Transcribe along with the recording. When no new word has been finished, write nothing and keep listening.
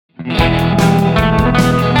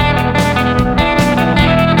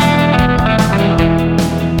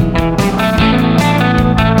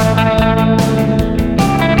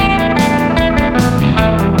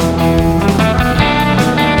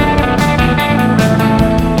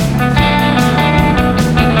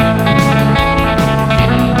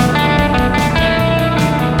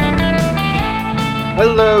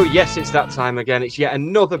Yes, it's that time again. It's yet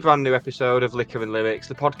another brand new episode of Liquor and Lyrics,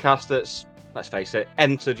 the podcast that's, let's face it,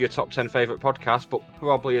 entered your top 10 favourite podcasts, but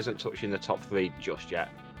probably isn't touching the top 3 just yet.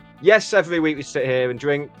 Yes, every week we sit here and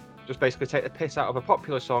drink, just basically take the piss out of a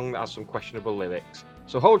popular song that has some questionable lyrics.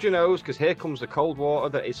 So hold your nose, because here comes the cold water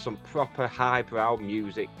that is some proper highbrow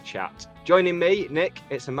music chat. Joining me, Nick,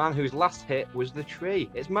 it's a man whose last hit was The Tree.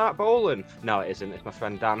 It's Mark Bolan. No, it isn't. It's my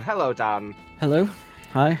friend Dan. Hello, Dan. Hello.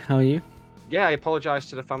 Hi, how are you? Yeah, I apologise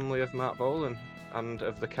to the family of Mark Bolan and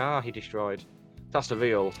of the car he destroyed. That's the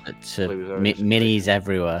real loser. Minis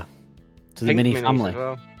everywhere. To the Pink Mini minis family. as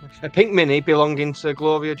well. A pink mini belonging to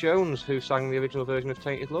Gloria Jones, who sang the original version of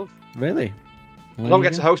Tainted Love. Really? I don't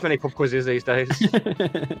get to host many pub quizzes these days.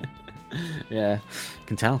 Yeah,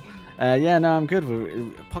 can tell. I'm good.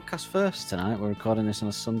 We're podcast first tonight. We're recording this on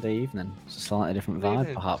a Sunday evening. It's a slightly different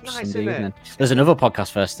vibe, perhaps. Nice, Sunday evening. There's another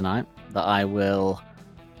podcast first tonight that I will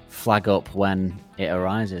flag up when it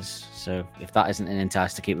arises. So if that isn't an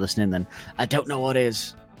entice to keep listening, then I don't know what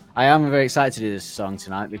is. I am very excited to do this song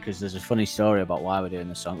tonight because there's a funny story about why we're doing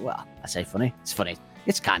this song. Well, I say funny. It's funny.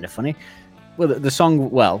 It's kind of funny. Well,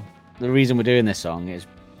 the reason we're doing this song is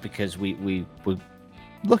because we were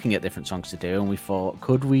looking at different songs to do, and we thought,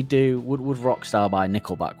 would Rockstar by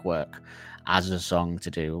Nickelback work as a song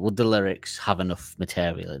to do? Would the lyrics have enough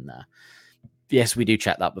material in there? Yes, we do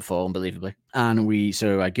check that before, unbelievably. And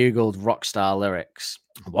so I Googled Rockstar lyrics.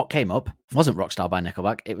 What came up wasn't Rockstar by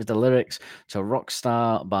Nickelback. It was the lyrics to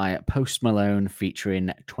Rockstar by Post Malone featuring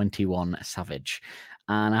 21 Savage.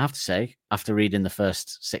 And I have to say, after reading the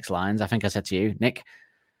first 6 lines, I think I said to you, Nick,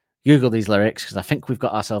 Google these lyrics because I think we've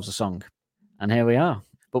got ourselves a song. And here we are.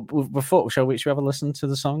 But before, shall we have a listen to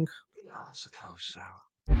the song? I suppose so.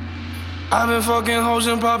 I've been fucking hoes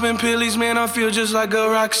and popping pillies, man, I feel just like a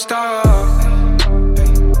rock star.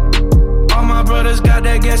 All my brothers got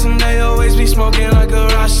that gas and they always be smoking like a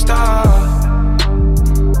rock star.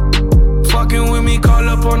 Fucking with me, call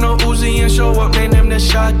up on the Uzi and show up, name them the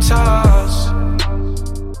shot toss.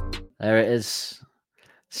 There it is.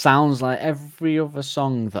 Sounds like every other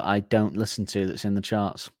song that I don't listen to that's in the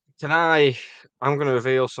charts. I'm going to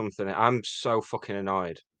reveal something. I'm so fucking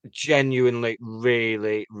annoyed. Genuinely,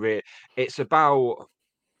 really. It's about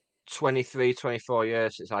 23, 24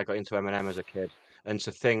 years since I got into Eminem as a kid. And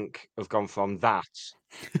to think I've gone from that,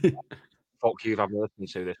 fuck you've had me listen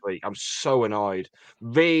to this week. I'm so annoyed.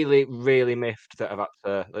 Really, really miffed that I've had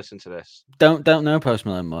to listen to this. Don't know Post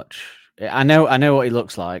Malone much. I know what he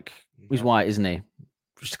looks like. He's white, isn't he?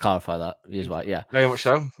 Just to clarify that, he is white. Yeah, very much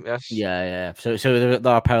so. Yes. Yeah. So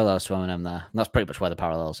there are parallels to Eminem there. That's pretty much where the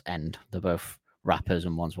parallels end. They're both rappers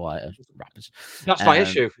and one's white. Rappers. That's my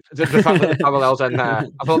issue. The fact that the parallels end there.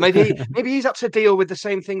 I thought maybe he's had to deal with the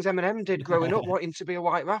same things Eminem did growing up, wanting to be a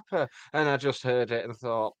white rapper. And I just heard it and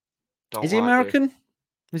thought, is he American?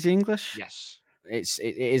 Is he English? Yes. It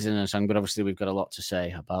is in a song, but obviously we've got a lot to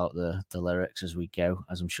say about the lyrics as we go,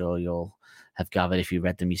 as I'm sure you'll have gathered if you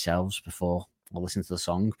read them yourselves before or listen to the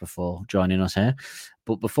song before joining us here.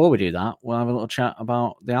 But before we do that, we'll have a little chat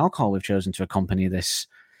about the alcohol we've chosen to accompany this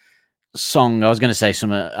song. I was going to say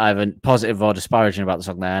something either positive or disparaging about the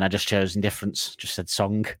song there, and I just chose indifference. Just said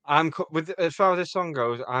song. As far as this song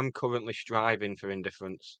goes, I'm currently striving for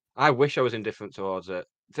indifference. I wish I was indifferent towards it.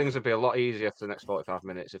 Things would be a lot easier for the next 45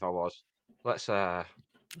 minutes if I was. Let's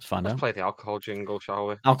find out. Play the alcohol jingle, shall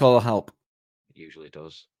we? Alcohol will help. It usually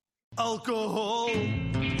does. Alcohol.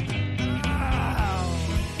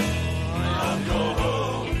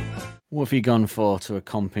 What have you gone for to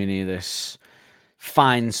accompany this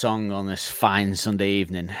fine song on this fine Sunday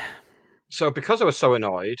evening? So because I was so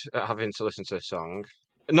annoyed at having to listen to the song,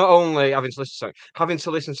 not only having to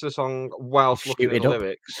listen to the song whilst looking at the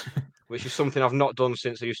lyrics, which is something I've not done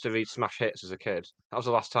since I used to read Smash Hits as a kid. That was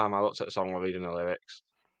the last time I looked at the song while reading the lyrics.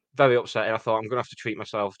 Very upsetting. I thought I'm going to have to treat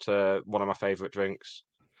myself to one of my favourite drinks.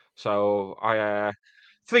 So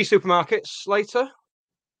 3 supermarkets later,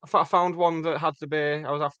 I found one that had the beer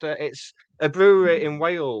I was after. It's a brewery in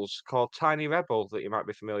Wales called Tiny Rebel that you might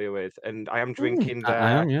be familiar with, and I am drinking their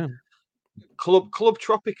I am, yeah. Club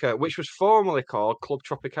Tropica, which was formerly called Club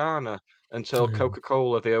Tropicana until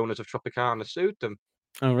Coca-Cola, the owners of Tropicana, sued them.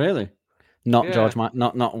 Oh, really? Not George,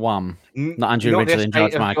 not Wham, not Andrew Ridgely and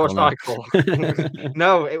George Michael.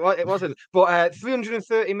 No, it wasn't. But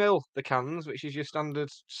 330 ml the cans, which is your standard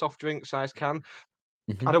soft drink size can.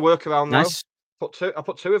 Had a workaround nice. Though. I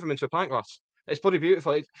put 2 of them into a pint glass. It's bloody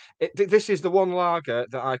beautiful. This is the one lager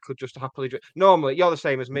that I could just happily drink. Normally, you're the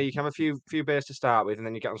same as me. You can have a few beers to start with, and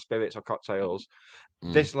then you get on spirits or cocktails.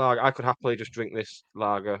 This lager, I could happily just drink this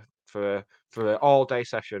lager for an all-day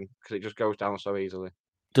session because it just goes down so easily.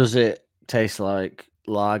 Does it taste like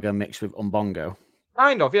lager mixed with umbongo?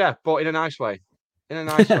 Kind of, yeah, but in a nice way. In a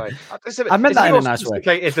nice way. I meant that in a nice way. It's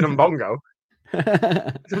sophisticated than Mbongo.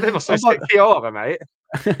 It's a bit more sophisticated over, mate.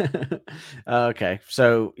 Okay,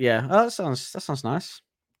 so yeah, that sounds nice.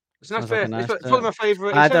 It's a nice beer. It's one of my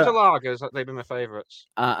favourite. In terms of lagers, they've been my favourites.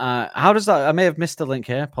 How does that? I may have missed the link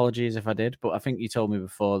here. Apologies if I did, but I think you told me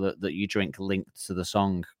before that you drink linked to the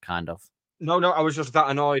song, kind of. No, I was just that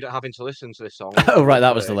annoyed at having to listen to this song. Oh, right,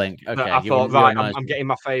 that was the link. Okay, I thought, right, I'm getting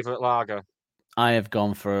my favourite lager. I have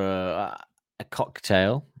gone for a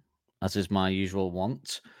cocktail, as is my usual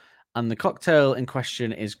want, and the cocktail in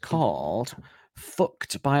question is called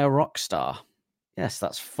 "Fucked by a Rockstar." Yes,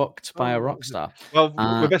 that's "Fucked by a Rockstar." Well,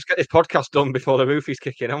 we best get this podcast done before the roofies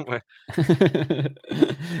kick in, aren't we?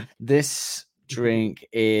 This drink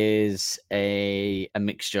is a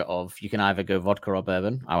mixture of, you can either go vodka or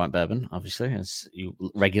bourbon. I went bourbon, obviously, as you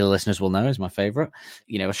regular listeners will know, is my favorite.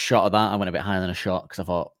 You know, a shot of that. I went a bit higher than a shot because I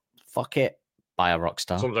thought, fuck it, buy a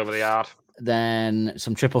Rockstar. Some's over the yard. Then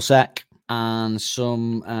some triple sec and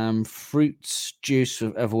some fruit juice,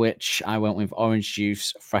 of which I went with orange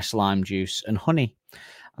juice, fresh lime juice, and honey.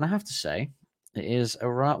 And I have to say, it is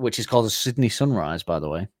which is called a Sydney Sunrise, by the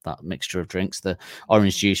way, that mixture of drinks, the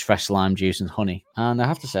orange juice, fresh lime juice, and honey. And I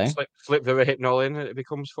have to say, flip the hypnol in and it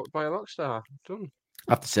becomes Fucked by a Rockstar. Done.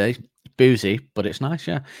 I have to say, boozy, but it's nice,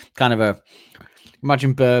 yeah. Kind of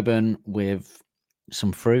imagine bourbon with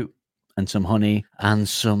some fruit and some honey and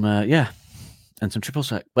some, and some triple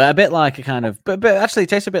sec. But a bit like a kind of, but actually it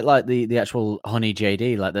tastes a bit like the actual honey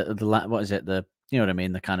JD, like the what is it, you know what I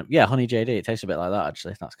mean? The kind of, honey JD. It tastes a bit like that,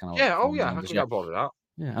 actually. That's kind of I can get bored of that.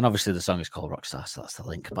 Yeah, and obviously the song is called Rockstar, so that's the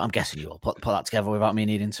link. But I'm guessing you'll put that together without me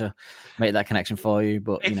needing to make that connection for you.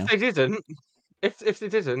 But if they didn't,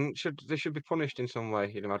 they should be punished in some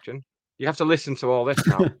way. You'd imagine. You have to listen to all this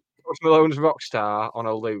now. Post Malone's Rockstar on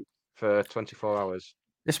a loop for 24 hours.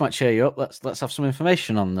 This might cheer you up. Let's have some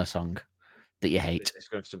information on the song that you hate. It's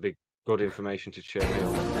going to be good information to cheer me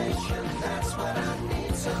up.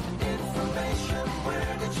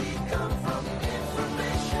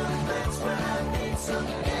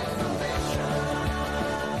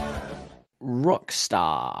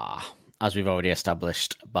 Rockstar, as we've already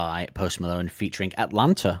established, by Post Malone, featuring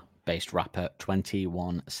Atlanta-based rapper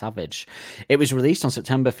 21 Savage. It was released on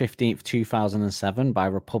September 15th, 2007 by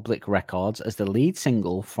Republic Records as the lead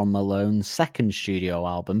single from Malone's second studio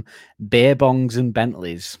album, Beer Bongs and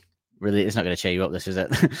Bentleys. Really, it's not going to cheer you up, this, is it?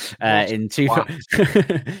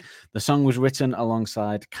 The song was written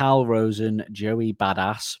alongside Carl Rosen, Joey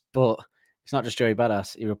Badass, but it's not just Joey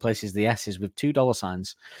Badass. He replaces the S's with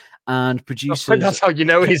 $2 and producers. That's how you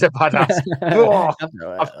know he's a badass.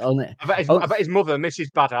 I bet his mother,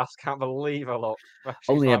 Mrs. Badass, can't believe her look.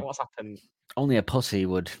 What's happened? Only a pussy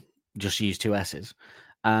would just use 2 S's.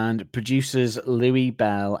 And producers Louis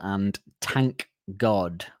Bell and Tank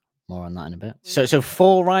God. More on that in a bit. So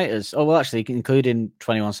 4 writers. Oh, well, actually, including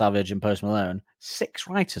 21 Savage and Post Malone, 6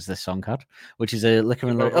 writers this song had, which is a liquor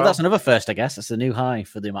and lyric. Oh, that's another first, I guess. That's a new high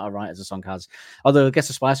for the amount of writers the song has. Although I guess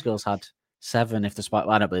the Spice Girls had 7. If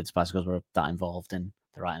I don't believe the Spice Girls were that involved in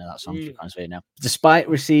the writing of that song. Now, despite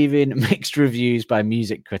receiving mixed reviews by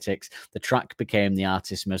music critics, the track became the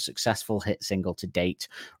artist's most successful hit single to date,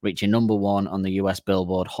 reaching number 1 on the US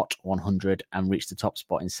Billboard Hot 100 and reached the top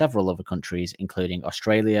spot in several other countries, including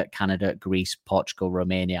Australia, Canada, Greece, Portugal,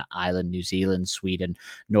 Romania, Ireland, New Zealand, Sweden,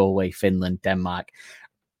 Norway, Finland, Denmark,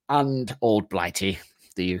 and Old Blighty,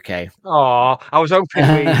 the UK. Oh, I was hoping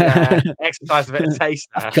we exercised a bit of taste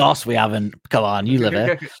there. Of course we haven't. Come on, you live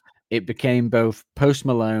it. It became both Post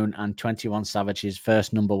Malone and 21 Savage's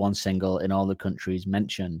first number 1 single in all the countries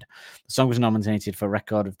mentioned. The song was nominated for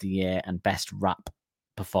Record of the Year and Best Rap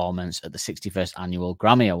Performance at the 61st Annual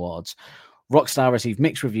Grammy Awards. Rockstar received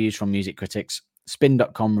mixed reviews from music critics.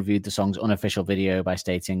 Spin.com reviewed the song's unofficial video by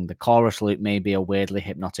stating, "The chorus loop may be a weirdly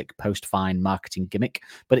hypnotic post-fine marketing gimmick,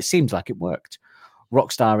 but it seems like it worked."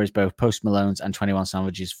 Rockstar is both Post Malone's and 21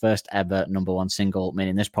 Savage's first ever number 1 single,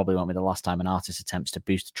 meaning this probably won't be the last time an artist attempts to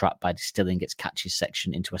boost a track by distilling its catchy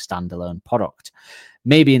section into a standalone product.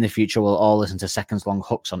 Maybe in the future we'll all listen to seconds-long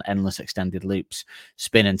hooks on endless extended loops.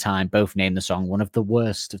 Spin and Time both named the song one of the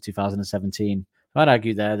worst of 2017. I'd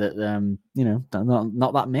argue there that,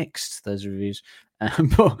 not that mixed, those reviews.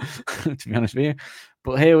 But to be honest with you.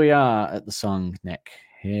 But here we are at the song, Nick.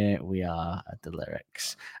 Here we are at the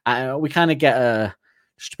lyrics. We kind of get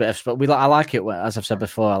just a bit of. I like it when, as I've said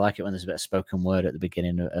before, I like it when there's a bit of spoken word at the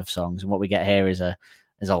beginning of songs. And what we get here is a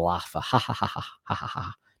laugh, a ha ha ha ha ha ha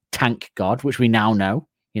ha. Tank God, which we now know.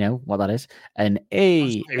 You know what that is. And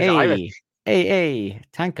a Hey,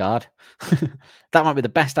 thank God. That might be the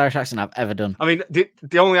best Irish accent I've ever done. I mean,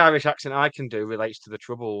 the only Irish accent I can do relates to the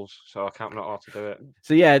Troubles, so I can't not how to do it.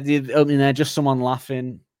 So yeah, the opening there, just someone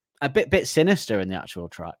laughing. A bit sinister in the actual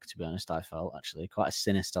track, to be honest. I felt actually quite a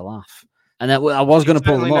sinister laugh. And then I was going to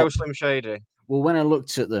pull them up. No Slim Shady. Well, when I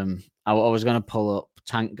looked at them, I was going to pull up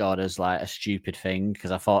 "Tank God" as like a stupid thing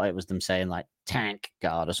because I thought it was them saying like "Tank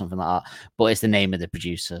God" or something like that. But it's the name of the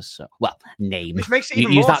producers. So, well, name. Which makes it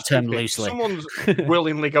even use more that term stupid. loosely. Someone's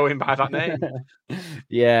willingly going by that name.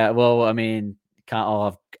 Yeah, well, I mean, can't all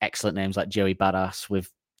have excellent names like Joey Badass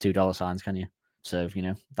with $2 signs, can you? So,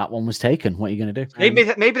 that one was taken. What are you going to do?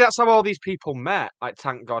 Maybe that's how all these people met, like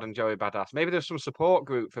Tank God and Joey Badass. Maybe there's some support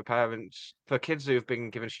group for parents, for kids who've been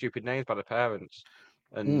given stupid names by their parents.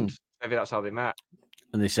 And maybe that's how they met.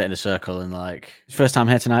 And they sit in a circle and like, first time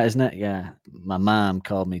here tonight, isn't it? Yeah. My mom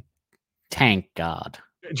called me Tank God.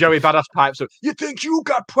 Joey Badass pipes up, you think you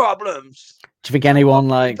got problems? Do you think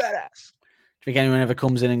anyone ever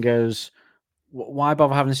comes in and goes, why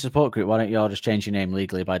bother having a support group? Why don't you all just change your name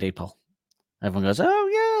legally by default? Everyone goes, oh,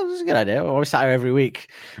 yeah, this is a good idea. We're always sat here every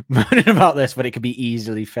week moaning about this, but it could be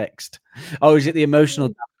easily fixed. Oh, is it the emotional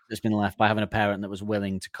damage that's been left by having a parent that was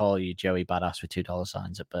willing to call you Joey Badass with $2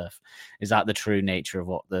 signs at birth? Is that the true nature of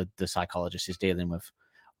what the psychologist is dealing with,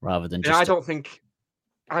 rather than just? I don't think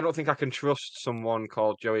I can trust someone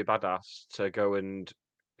called Joey Badass to go and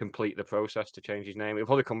complete the process to change his name. He'll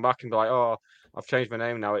probably come back and be like, oh, I've changed my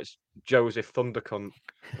name now. It's Joseph Thundercunt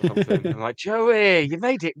or something. I'm like, Joey, you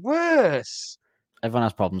made it worse. Everyone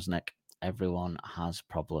has problems, Nick. Everyone has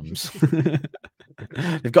problems.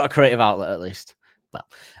 They've got a creative outlet at least. Well,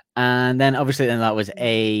 and then obviously that was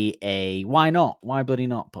a why not? Why bloody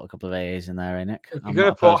not put a couple of A's in there, Nick? You're going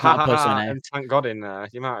to put and Thank God in there.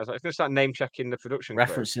 You might as well. If you start name checking the production,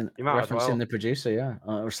 referencing the producer, yeah,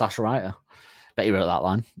 or slash writer. Bet you wrote that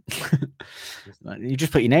line. You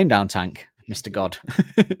just put your name down, Tank, Mr. God.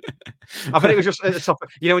 I think it was just at the top.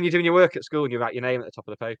 When you're doing your work at school and you write your name at the top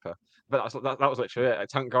of the paper. But that was literally it.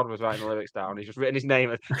 Tank God was writing the lyrics down. He's just written his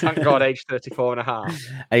name. Tank God, age 34 and a half.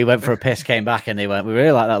 And he went for a piss, came back, and they went, we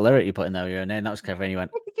really like that lyric you put in there with your name. That was clever. And he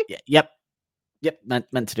went, yep,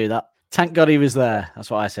 meant to do that. Thank God he was there. That's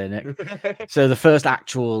what I say, Nick. So the first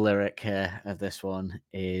actual lyric here of this one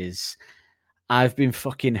is, I've been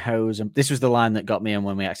fucking hoes. And this was the line that got me in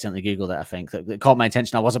when we accidentally Googled it, I think. That caught my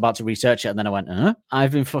attention. I was about to research it, and then I went,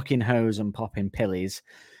 I've been fucking hoes and popping pillies.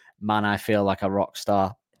 Man, I feel like a rock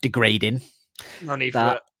star. Degrading. No need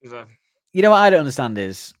for it. You know what I don't understand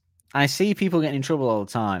is, I see people getting in trouble all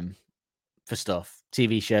the time for stuff.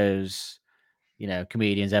 TV shows,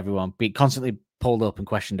 comedians, everyone be constantly pulled up and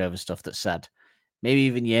questioned over stuff that's said, maybe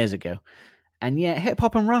even years ago. And yeah, hip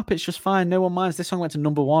hop and rap, it's just fine. No one minds. This song went to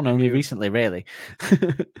number one only recently, really.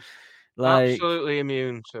 Absolutely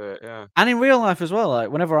immune to it, yeah. And in real life as well. Like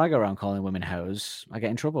whenever I go around calling women hoes, I get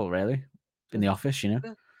in trouble, really. In the office, HR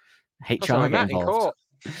get involved.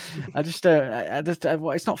 I just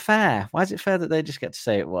it's not fair. Why is it fair that they just get to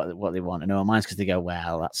say what they want and no one minds because they go,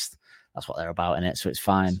 well, that's what they're about in it, so it's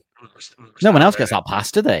fine. No one else gets that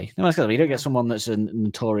pass, do they? No one else gets that. You don't get someone that's a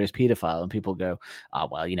notorious paedophile and people go, oh,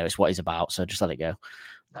 well, it's what he's about, so just let it go.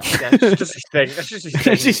 Yeah, it's just his thing. It's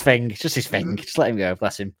just his thing. It's just his thing. Just let him go.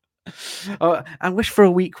 Bless him. Oh, I wish for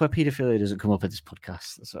a week where paedophilia doesn't come up in this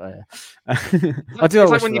podcast. That's what I do. I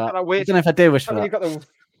wish for that. I don't know if I do wish for that.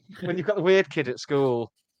 When you've got the weird kid at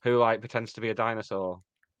school who like pretends to be a dinosaur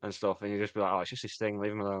and stuff, and you just be like, oh, it's just his thing,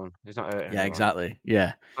 leave him alone. He's not hurting anyone. Exactly.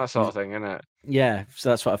 Yeah. That sort of thing, isn't it? Yeah, so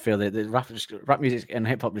that's what I feel. The rap music and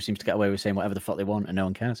hip hop just seems to get away with saying whatever the fuck they want and no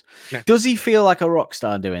one cares. Yeah. Does he feel like a rock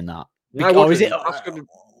star doing that? Or is it?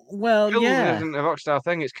 Well, yeah. Isn't a rock star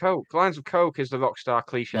thing. It's coke. Lines of coke is the rock star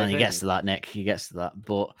cliche. Well, he gets to that, Nick. He gets to that.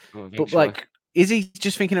 But like, is he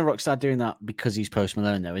just thinking of rock star doing that because he's Post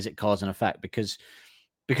Malone though? Is it cause and effect? Because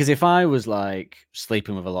if I was like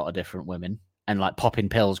sleeping with a lot of different women and like popping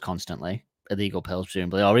pills constantly, illegal pills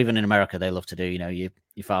presumably, or even in America they love to do, your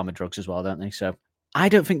pharma drugs as well, don't they? So I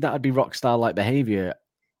don't think that would be rock star like behavior.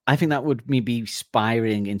 I think that would me be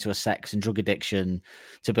spiraling into a sex and drug addiction.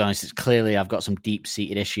 To be honest, it's clearly I've got some deep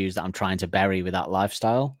seated issues that I'm trying to bury with that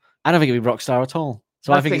lifestyle. I don't think it'd be rock star at all.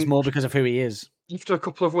 So I think it's more because of who he is. After a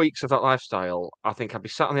couple of weeks of that lifestyle, I think I'd be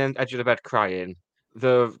sat on the edge of the bed crying.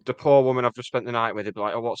 The poor woman I've just spent the night with would be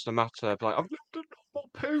like, oh, what's the matter? I'd be like, I've lived a normal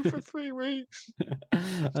poo for 3 weeks.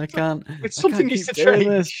 I can't. It's something needs to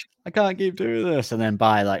change. I can't keep doing this. And then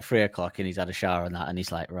by like 3 o'clock, and he's had a shower and that, and he's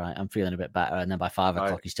like, right, I'm feeling a bit better. And then by 5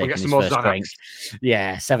 o'clock, he's taking his first drink.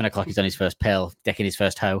 Yeah, 7 o'clock, he's done his first pill, decking his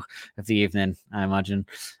first hoe of the evening, I imagine.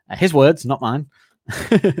 His words, not mine.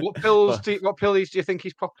 What pills do you think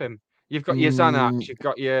he's popping? You've got your Xanax, you've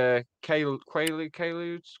got your Quaaludes.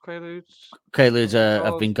 Quaaludes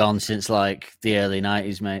have been gone since like the early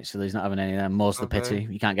 90s, mate. So he's not having any of them. More's the pity.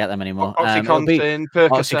 You can't get them anymore. Oxycontin,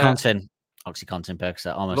 Percocet. Oxycontin,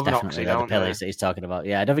 Percocet, almost Love definitely. They're the pillies that he's talking about.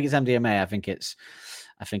 Yeah, I don't think it's MDMA. I think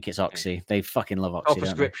it's Oxy. They fucking love Oxy.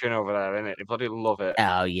 Prescription over there, isn't it? They bloody love it.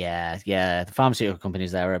 Oh yeah. The pharmaceutical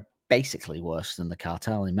companies there are basically worse than the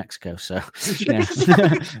cartel in Mexico. So yeah,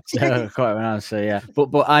 so quite around. So yeah,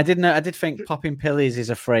 but I did think popping pillies is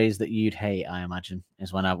a phrase that you'd hate. I imagine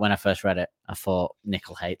is when I first read it, I thought Nick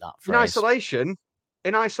will hate that phrase.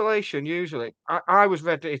 In isolation, usually I was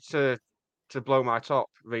ready to blow my top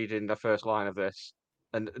reading the first line of this,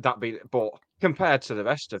 and but compared to the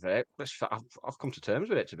rest of it, I've come to terms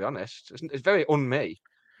with it. To be honest, it's very un-me.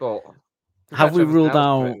 But have we ruled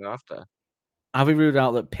out? Have we ruled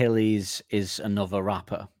out that Pillies is another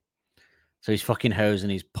rapper? So he's fucking hoes and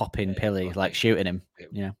he's popping Pilly, like shooting him.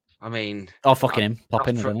 Yeah. I mean, or fucking him,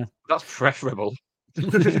 popping. I don't know. That's preferable.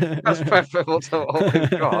 That's preferable to what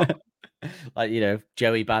we've got. Like,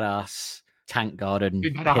 Joey Badass, Tank God, and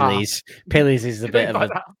Pillies. Pillies is a bit of a.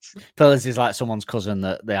 Pillies is like someone's cousin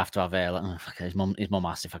that they have to have here. Like, oh, fuck, his mum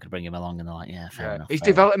asked if I could bring him along, and they're like, yeah, fair enough. He's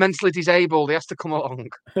developmentally disabled. He has to come along.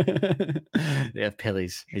 Yeah,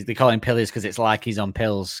 Pillies. They call him Pillies because it's like he's on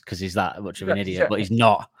pills because he's that much of an idiot, but he's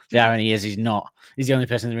not. The irony is he's not. He's the only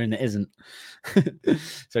person in the room that isn't.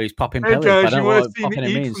 So he's popping Pillies. Guys, I don't know what popping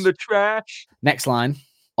it means. From the trash. Next line.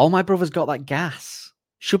 All my brothers got that gas.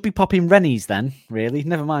 Should be popping Rennies then, really.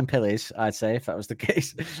 Never mind Pillies, I'd say, if that was the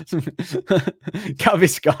case.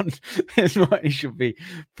 Gaviscon is what he should be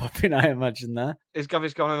popping, I imagine, there. Is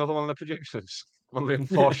Gaviscon another one of the producers? One of the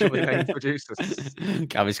unfortunately named producers.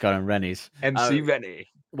 Gaviscon and Rennies. MC Rennie.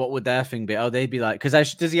 What would their thing be? Oh, they'd be like,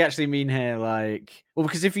 because does he actually mean here, like, well,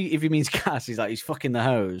 because if he means gas, he's like, he's fucking the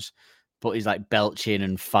hose. But he's like belching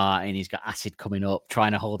and farting. He's got acid coming up,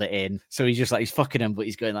 trying to hold it in. So he's just like, he's fucking him, but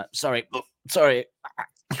he's going like, sorry.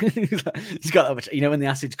 He's got that much, when the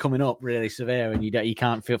acid's coming up really severe and you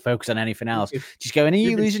can't focus on anything else. Just going, are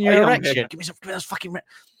you losing your erection? Give me those fucking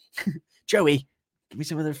Joey, give me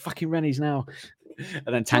some of those fucking Rennies now.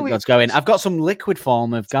 And then Tank God's going, I've got some liquid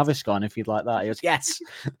form of Gaviscon if you'd like that. He goes, yes.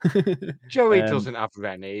 Joey doesn't have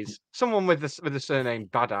Rennies. Someone with the surname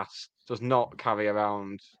Badass does not carry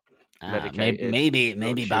around. Maybe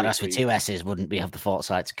Badass with two S's wouldn't have the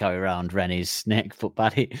foresight to carry around Rennie's, Nick, but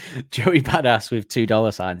Joey Badass with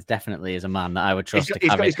 $2 definitely is a man that I would trust.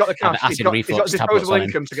 He's got the cash. He's got disposable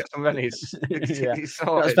income to get some Rennies.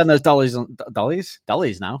 Got to spend those dollies on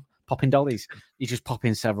dollies now. Popping dollies. He's just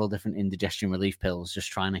popping several different indigestion relief pills, just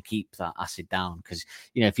trying to keep that acid down. Because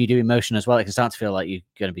if you do emotion as well, it can start to feel like you're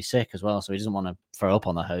going to be sick as well. So he doesn't want to throw up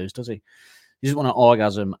on the hose, does he? He doesn't want to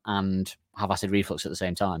orgasm and have acid reflux at the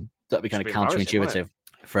same time. That'd be kind of counterintuitive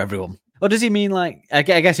for everyone. Or does he mean like? I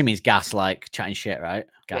guess he means gas, like chatting shit, right?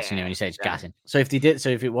 Gas, when you say it's gassing. So if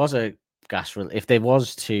it was a gas, if there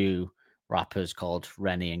was two rappers called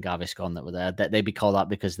Rennie and Gaviscon that were there, they'd be called that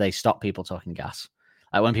because they stop people talking gas.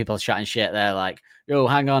 Like when people are chatting shit, they're like, "Yo,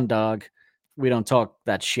 hang on, dog. We don't talk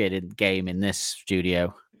that shit in game in this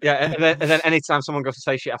studio." Yeah, and then anytime someone goes to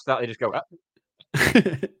say shit after that, they just go.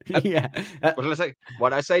 Yeah. What did I say? What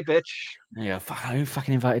did I say, bitch? Yeah, I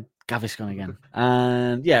fucking invited Gaviscon again.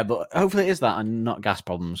 And yeah, but hopefully it is that and not gas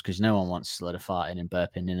problems because no one wants to let a farting and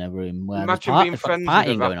burping in a room where Imagine being friends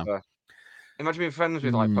with a rapper. Imagine being friends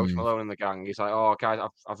with like Post Malone and the gang. He's like, "Oh, guys,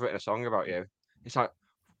 I've written a song about you." It's like,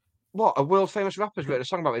 what? A world famous rapper's written a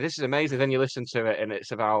song about me. This is amazing. Then you listen to it and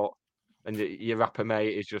it's about, and your rapper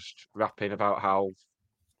mate is just rapping about how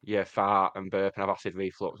you fart and burp and have acid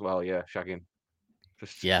reflux while you're shagging.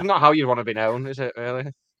 Not how you'd want to be known, is it?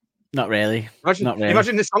 Really? Not really.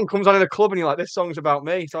 Imagine this song comes on in a club and you're like, "This song's about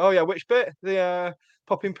me." So, oh yeah, which bit? The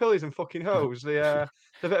popping pillies and fucking hoes. The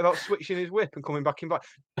bit about switching his whip and coming back in black.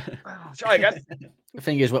 Try again. The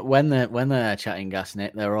thing is, when they're chatting gas,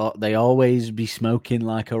 Nick, they always be smoking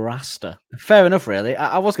like a Rasta. Fair enough, really.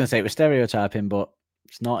 I was going to say it was stereotyping, but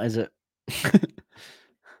it's not, is it?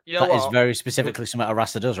 That is very specifically something a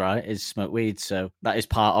Rasta does, right? Is smoke weed, so that is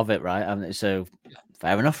part of it, right? So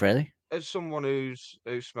fair enough, really. As someone who's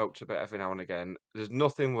smoked a bit every now and again, there's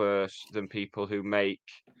nothing worse than people who make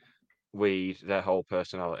weed their whole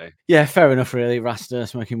personality. Yeah, fair enough, really. Rasta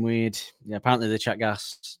smoking weed. Yeah, apparently they chat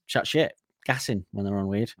shit, gassing when they're on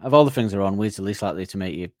weed. Of all the things they're on, weed's the least likely to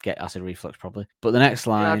make you get acid reflux, probably. But the next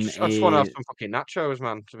line, I just want to have some fucking nachos,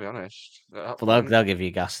 man. To be honest. Well, they'll give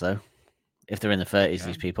you gas though. If they're in the 30s,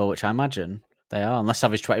 these people, which I imagine they are, unless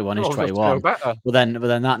Savage 21 is 21. Well, then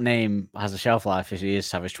that name has a shelf life. If he is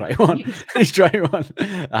Savage 21, he's 21.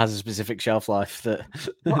 It has a specific shelf life that.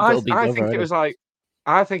 Well, I think it was like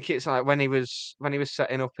I think it's like when he was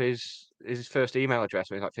setting up his first email address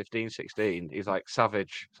when he was like 15, 16, he's like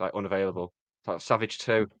Savage. It's like unavailable. It's like Savage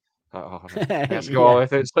 2. Like, oh, let's go all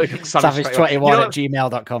with it. It's like Savage21 at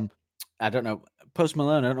gmail.com. I don't know. Post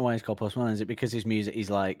Malone, I don't know why he's called Post Malone. Is it because his music,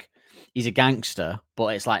 he's a gangster, but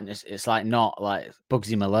it's like not like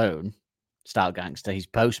Bugsy Malone style gangster. He's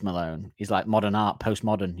Post Malone. He's like modern art,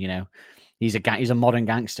 postmodern, you know. He's a modern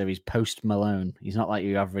gangster. He's Post Malone. He's not like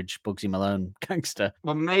your average Bugsy Malone gangster.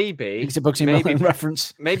 Well, maybe it's a Bugsy Malone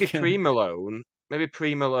reference. Maybe pre-Malone. Maybe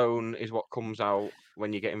pre-Malone is what comes out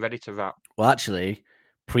when you're getting ready to rap. Well, actually,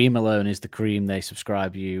 pre-Malone is the cream they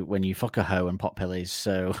subscribe you when you fuck a hoe and pop pillies.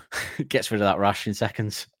 So it gets rid of that rash in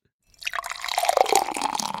seconds.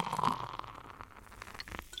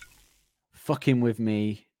 Fucking with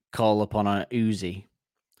me, call upon an Uzi.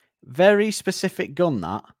 Very specific gun,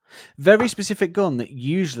 that. Very specific gun that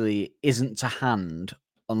usually isn't to hand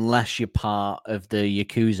unless you're part of the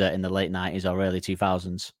Yakuza in the late 90s or early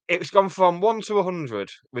 2000s. It's gone from 1 to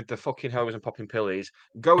 100 with the fucking hoes and popping pillies,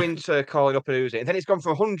 going to calling up an Uzi, and then it's gone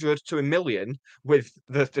from 100 to 1,000,000 with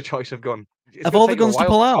the choice of gun. Of all the guns to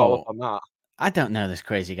pull out, on that. I don't know this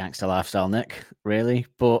crazy gangster lifestyle, Nick, really,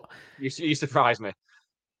 but... You surprise me.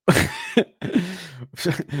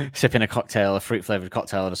 Sipping a fruit-flavoured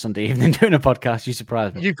cocktail on a Sunday evening doing a podcast, you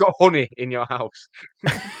surprise me. You've got honey in your house.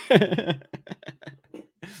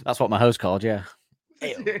 That's what my host called, yeah.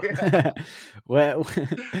 Well,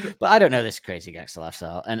 but I don't know this crazy gangster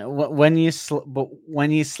lifestyle. And when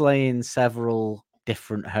you're slaying several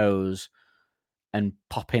different hoes and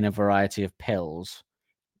popping a variety of pills,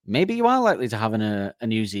 maybe you are likely to have an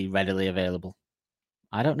Uzi readily available.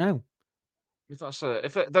 I don't know. If those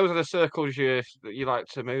are the circles you like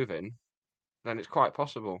to move in, then it's quite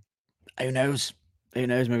possible. Who knows? Who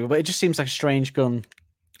knows? Maybe, but it just seems like a strange gun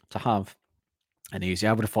to have. An Uzi.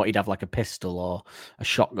 I would have thought he'd have like a pistol or a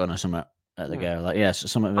shotgun or something at the go. Like, yes,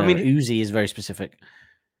 something. I mean, Uzi is very specific.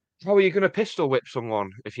 How are you going to pistol whip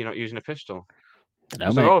someone if you're not using a pistol?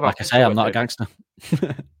 No, mate. Like I say, I'm not a gangster.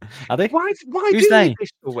 Are they? Why Who's do they? You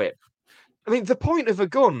pistol whip? I mean, the point of a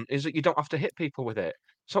gun is that you don't have to hit people with it.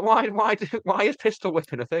 So why is pistol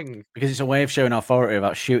whipping a thing? Because it's a way of showing authority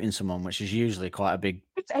about shooting someone, which is usually quite a big,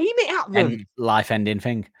 aim it at them, life-ending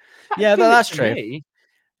thing. That's true.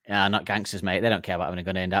 Yeah, not gangsters, mate. They don't care about having a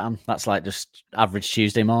gun aimed at them. That's like just average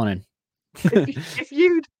Tuesday morning. if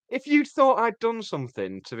you'd thought I'd done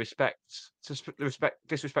something to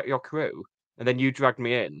disrespect your crew, and then you dragged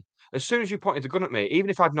me in, as soon as you pointed the gun at me, even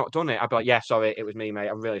if I'd not done it, I'd be like, "Yeah, sorry, it was me, mate.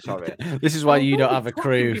 I'm really sorry." This is why you don't have a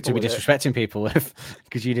crew to be disrespecting people with,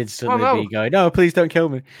 because you did suddenly be going, "No, please don't kill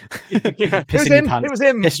me." It was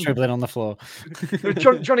him. Piss dribbling on the floor.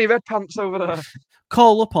 Johnny Red Pants over there.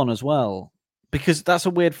 Call up on as well. Because that's a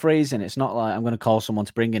weird phrasing. It's not like I'm going to call someone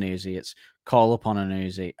to bring an Uzi. It's call up on an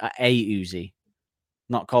Uzi, a Uzi,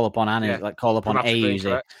 not call up on an Uzi, like call up on a Uzi.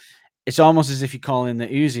 Correct. It's almost as if you're calling the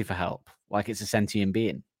Uzi for help, like it's a sentient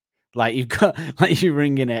being. Like you've got, like you're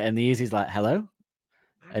ringing it, and the Uzi's like, "Hello,"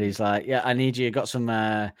 and he's like, "Yeah, I need you. Got some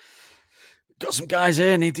guys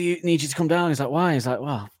here. Need you to come down." He's like, "Why?" He's like,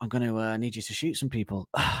 "Well, I'm going to need you to shoot some people."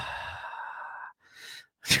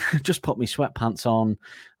 Just put my sweatpants on.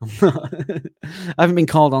 I haven't been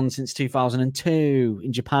called on since 2002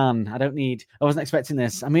 in Japan. I wasn't expecting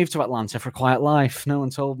this. I moved to Atlanta for a quiet life. No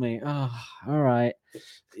one told me. Oh, all right.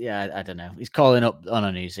 Yeah, I don't know. He's calling up on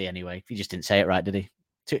an Uzi anyway. He just didn't say it right, did he?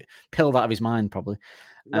 Pilled out of his mind, probably.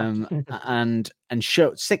 And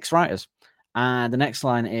show 6 writers. The next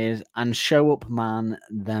line is, and show up, man,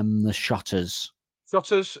 them the shotters.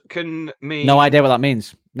 Shotters can mean... No idea what that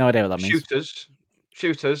means.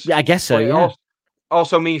 Shooters. Yeah, I guess so. Yeah.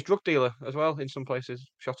 Also means drug dealer as well in some places.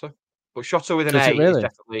 Shotter, but shotter with an A is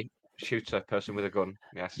definitely shooter, person with a gun.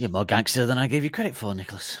 Yes. You're more gangster than I gave you credit for,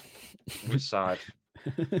 Nicholas. Which side?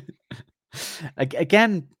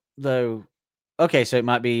 Again, though. Okay, so it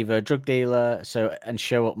might be either a drug dealer, and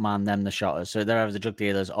show up, man, them the shotters. So they're either the drug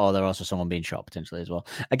dealers or they're also someone being shot potentially as well.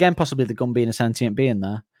 Again, possibly the gun being a sentient being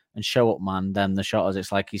there. And show up, man, then the shotters.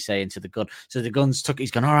 It's like he's saying to the gun. So the gun's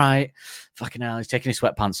he's gone, all right, fucking hell, he's taking his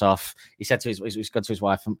sweatpants off. He said to he's gone to his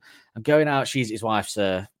wife, I'm going out. His wife's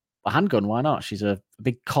a handgun, why not? She's a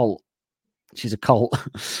big Colt. She's a Colt.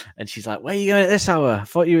 And she's like, where are you going at this hour? I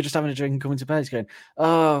thought you were just having a drink and coming to bed. He's going,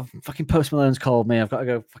 oh, fucking Post Malone's called me. I've got to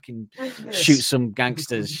go fucking shoot some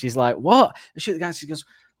gangsters. She's like, what? I shoot the gangsters. He goes,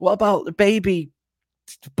 what about the baby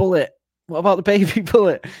bullet? What about the baby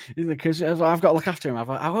bullet? Because I've got to look after him.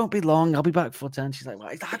 I won't be long. I'll be back before 10. She's like, well,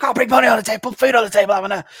 I can't bring money on the table, put food on the table.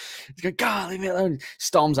 He's going, God, leave me alone.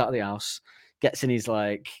 Storms out of the house, gets in his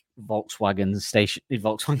like Volkswagen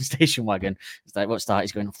station wagon. He's like, what's that?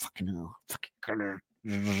 He's going, oh, fucking hell, fucking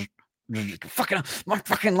Fucking my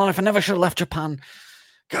fucking life. I never should have left Japan.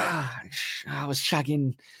 Gosh, I was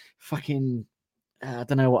shagging fucking. I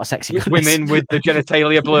don't know what a sexy women with the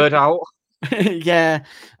genitalia blurred out. Yeah,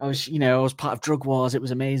 I was part of drug wars. It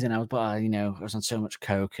was amazing. I was on so much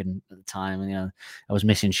coke and at the time, and I was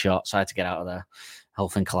missing shots. So I had to get out of there. Whole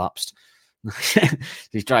thing collapsed.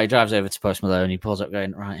 He drives over to Post Malone. He pulls up,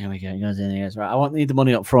 going, right, here we go. He goes in. He goes, right, I won't need the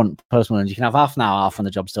money up front. Post Malone, you can have half now, half when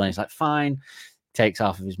the job's done. He's like, fine. Takes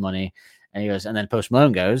half of his money, and he goes, and then Post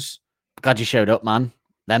Malone goes, glad you showed up, man.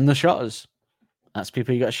 Them the shotters. That's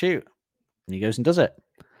people you got to shoot. And he goes and does it.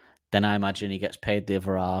 Then I imagine he gets paid the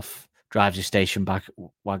other half, drives his station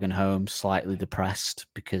wagon home, slightly depressed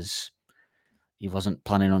because he wasn't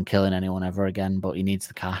planning on killing anyone ever again, but he needs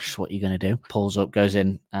the cash. What are you going to do? Pulls up, goes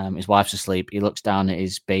in. His wife's asleep. He looks down at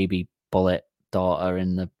his baby bullet daughter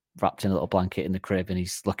wrapped in a little blanket in the crib, and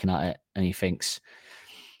he's looking at it, and he thinks,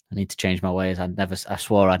 I need to change my ways. I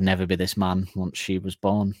swore I'd never be this man once she was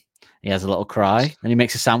born. He has a little cry, and he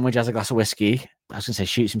makes a sandwich, has a glass of whiskey. I was going to say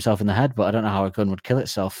shoots himself in the head, but I don't know how a gun would kill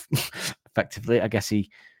itself effectively. I guess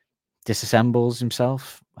he disassembles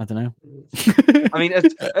himself. I don't know. I mean, as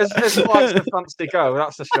flights of fancy go,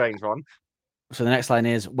 that's a strange one. So the next line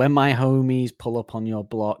is, when my homies pull up on your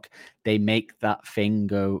block, they make that thing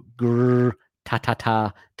go grrr, ta ta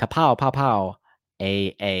ta, ta pow, pow, pow,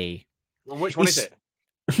 a. Well, which one is it?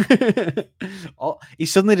 He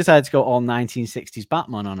suddenly decided to go all 1960s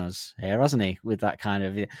Batman on us here, hasn't he? With that kind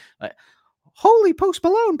of like, holy Post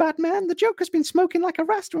Malone, Batman! The Joker's been smoking like a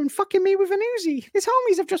rasta and fucking me with an Uzi. His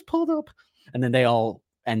homies have just pulled up, and then they all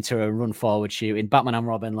enter a run forward shooting. Batman and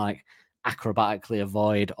Robin like acrobatically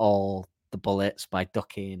avoid all the bullets by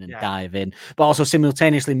ducking and diving, but also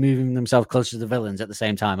simultaneously moving themselves closer to the villains at the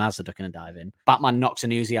same time as they're ducking and diving. Batman knocks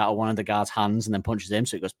an Uzi out of one of the guards' hands and then punches him,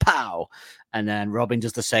 so it goes pow. And then Robin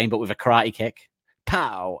does the same, but with a karate kick.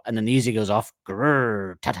 Pow. And then the Uzi goes off.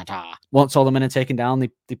 Grrr, ta-ta-ta. Once all the men are taken down,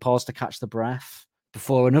 they pause to catch the breath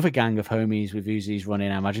before another gang of homies with Uzis run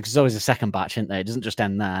in, I imagine, because there's always a second batch, isn't there? It doesn't just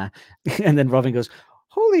end there. And then Robin goes,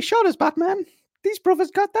 holy shotters, Batman. These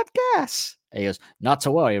brothers got that gas. He goes, not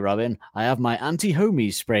to worry, Robin. I have my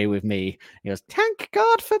anti-homies spray with me. He goes, thank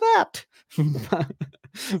God for that.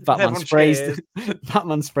 Batman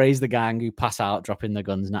sprays the gang who pass out, dropping their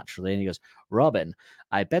guns naturally. And he goes, Robin,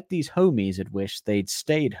 I bet these homies would wish they'd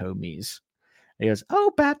stayed homies. He goes,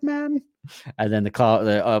 oh, Batman. And then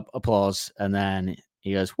the applause. And then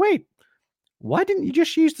he goes, wait, why didn't you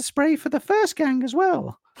just use the spray for the first gang as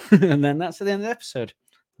well? And then that's the end of the episode.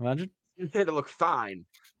 Imagine. You made it look fine.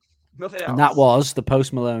 Nothing else. And that was the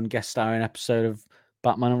Post Malone guest starring episode of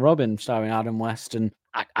Batman and Robin, starring Adam West. And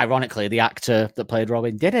ironically, the actor that played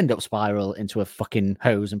Robin did end up spiral into a fucking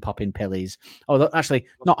hose and popping pillies. Oh, actually,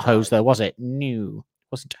 not hose though, was it? No,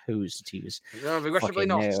 wasn't hosed. He was regrettably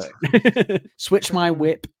not. Switch my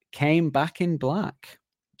whip, came back in black.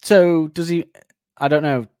 So does he? I don't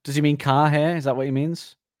know. Does he mean car here? Is that what he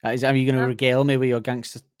means? Are you going to regale me with your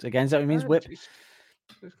gangster again? Is that what he means? Whip?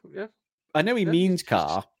 Yeah. I know he means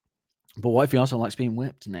car, but what if he also likes being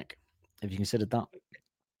whipped, Nick? Have you considered that?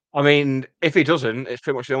 I mean, if he doesn't, it's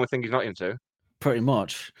pretty much the only thing he's not into. Pretty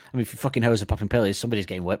much. I mean, if you fucking hose are popping pillies, somebody's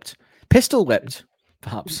getting whipped. Pistol whipped,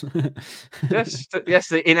 perhaps. yes,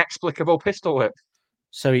 the inexplicable pistol whip.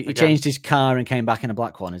 So he changed his car and came back in a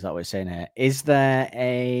black one. Is that what he's saying here? Is there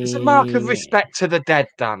a... It's a mark of respect to the dead,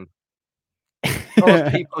 Dan.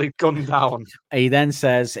 Those people he'd gunned down. He then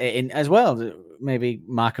says, as well, maybe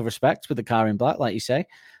mark of respect with the car in black, like you say.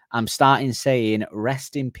 I'm starting saying,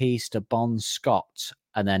 rest in peace to Bon Scott.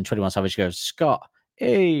 And then 21 Savage goes, Scott,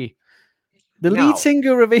 hey. The lead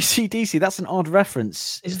singer of AC/DC, that's an odd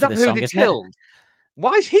reference. Is that who they killed?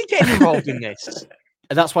 Why is he getting involved in this?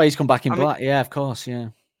 That's why he's come back in black. Yeah, of course, yeah.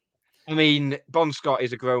 I mean, Bon Scott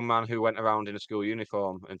is a grown man who went around in a school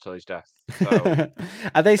uniform until his death. So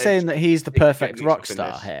are they saying that he's the perfect rock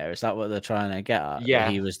star here? Is that what they're trying to get at? Yeah.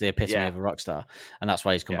 That he was the epitome of a rock star. And that's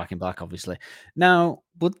why he's come back in black, obviously. Now,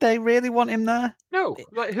 would they really want him there? No.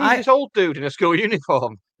 Like, who's this old dude in a school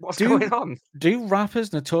uniform? What's going on? Do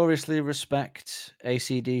rappers notoriously respect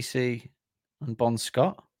AC/DC and Bon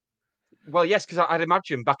Scott? Well, yes, because I'd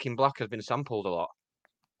imagine Back in Black has been sampled a lot.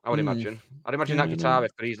 I would imagine. I'd imagine that guitar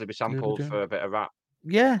riff could easily be sampled for a bit of rap.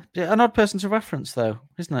 Yeah, an odd person to reference, though,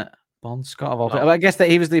 isn't it? Bon Scott of all people. I guess that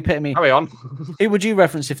he was the epitome. Carry on. Who would you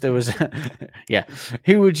reference if there was...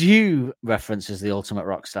 Who would you reference as the ultimate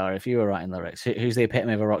rock star if you were writing lyrics? Who's the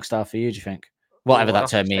epitome of a rock star for you, do you think? Whatever that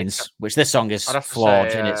term means, which this song is flawed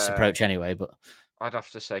in its approach anyway, but... I'd have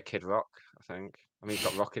to say Kid Rock, I think. I mean, he's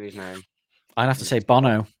got rock in his name. I'd have to say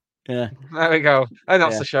Bono. Yeah. There we go. And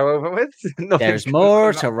that's the show over with. There's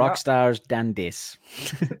more to Rockstars than this.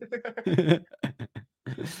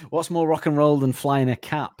 What's more rock and roll than flying a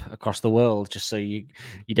cap across the world just so you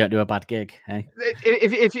don't do a bad gig, hey?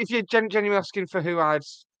 If you're genuinely asking for who I'd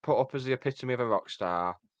put up as the epitome of a rock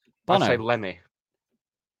star, Bono. I'd say Lemmy.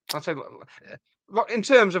 I'd say, in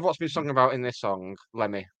terms of what's been sung about in this song,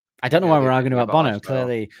 Lemmy. I don't know why we're arguing about Bono.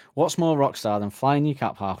 Clearly, what's more rock star than flying your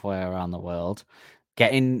cap halfway around the world,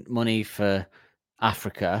 getting money for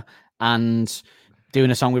Africa, and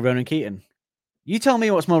doing a song with Ronan Keating? You tell me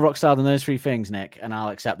what's more rock star than those three things, Nick, and I'll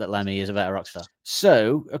accept that Lemmy is a better rock star.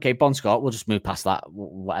 So, okay, Bon Scott, we'll just move past that.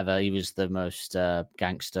 Whatever, he was the most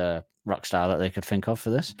gangster rock star that they could think of for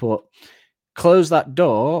this. But close that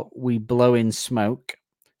door, we blow in smoke.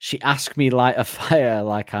 She asked me light a fire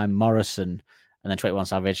like I'm Morrison. And then 21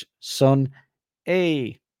 Savage, son,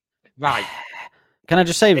 hey. Right. Can I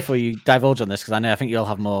just say before you divulge on this, because I think you'll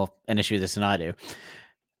have more an issue with this than I do.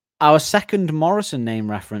 Our second Morrison name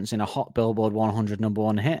reference in a hot Billboard 100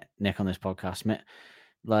 #1 hit, Nick, on this podcast, mate.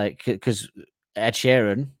 Like, because Ed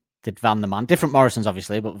Sheeran did Van the Man. Different Morrisons,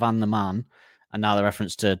 obviously, but Van the Man. And now the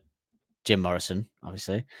reference to Jim Morrison,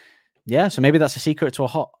 obviously. Yeah, so maybe that's a secret to a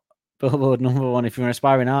hot Billboard #1. If you're an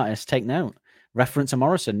aspiring artist, take note. Reference a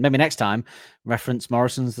Morrison. Maybe next time, reference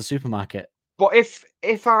Morrison's the supermarket. But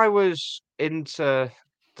if I was into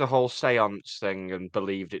the whole seance thing and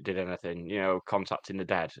believed it did anything, contacting the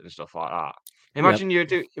dead and stuff like that. Imagine you're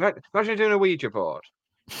doing a Ouija board,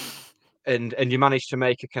 and you manage to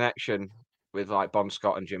make a connection with like Bon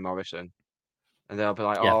Scott and Jim Morrison, and they'll be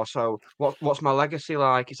like, "Oh, so what's my legacy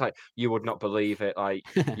like?" It's like, you would not believe it. Like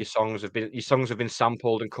your songs have been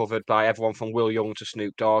sampled and covered by everyone from Will Young to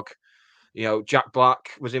Snoop Dogg. Jack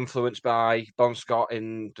Black was influenced by Bon Scott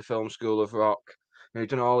in the film School of Rock. He's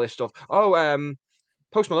done all this stuff. Oh,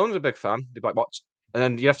 Post Malone's a big fan. They'd be like, "What?" And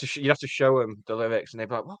then you have to show them the lyrics, and they'd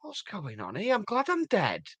be like, "What's going on here? I'm glad I'm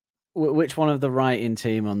dead." Which one of the writing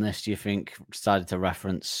team on this do you think decided to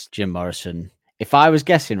reference Jim Morrison? If I was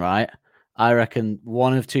guessing, right, I reckon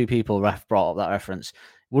one of two people brought up that reference. It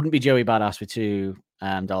wouldn't be Joey Badass with $2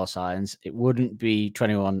 $. It wouldn't be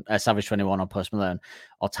Savage 21 or Post Malone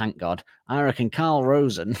or Tank God. I reckon Carl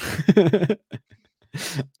Rosen,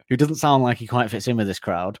 who doesn't sound like he quite fits in with this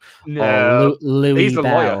crowd. No, or Louis Bell.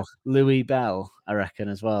 Lawyer. Louis Bell, I reckon,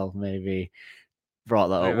 as well. Maybe brought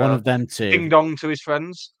that up. One of them two. Ding dong to his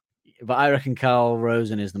friends. But I reckon Carl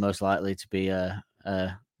Rosen is the most likely to be a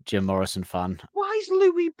Jim Morrison fan. Why is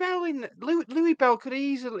Louis Bell in? Louis Bell could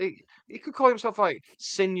easily, he could call himself like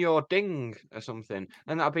Senor Ding or something,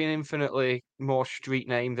 and that'd be an infinitely more street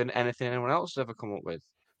name than anything anyone else has ever come up with.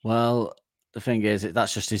 Well, the thing is,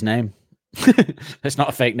 that's just his name. It's not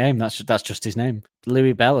a fake name. That's just his name.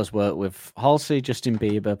 Louis Bell has worked with Halsey, Justin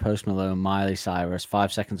Bieber, Post Malone, Miley Cyrus,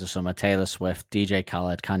 5 Seconds of Summer, Taylor Swift, DJ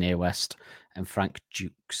Khaled, Kanye West, and Frank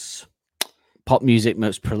Dukes. Pop music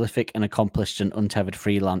most prolific and accomplished and untethered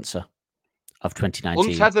freelancer of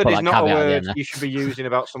 2019. Untethered is not a word you should be using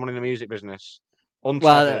about someone in the music business.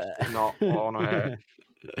 Untethered is not on air.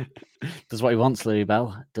 Does what he wants, Louis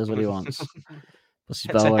Bell. Does what he wants.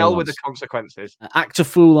 To hell with the consequences. Act a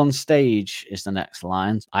fool on stage is the next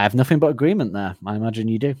line. I have nothing but agreement there. I imagine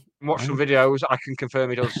you do. Watch some videos. I can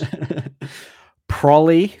confirm he does.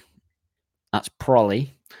 Prolly. That's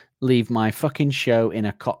Prolly. Leave my fucking show in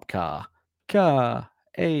a cop car.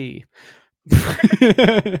 Hey.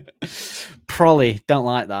 Prolly. Don't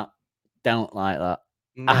like that. Don't like that.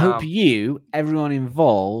 No. I hope you, everyone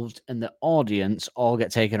involved, and the audience all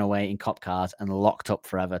get taken away in cop cars and locked up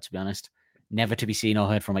forever, to be honest. Never to be seen or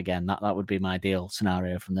heard from again. That would be my ideal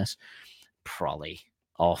scenario from this. Prolly.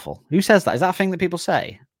 Awful. Who says that? Is that a thing that people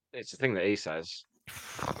say? It's a thing that he says.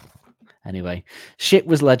 Anyway, shit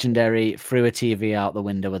was legendary. Threw a TV out the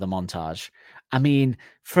window with a montage. I mean,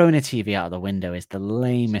 throwing a TV out of the window is the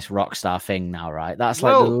lamest Rockstar thing now, right? That's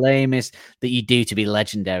like the lamest that you do to be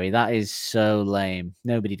legendary. That is so lame.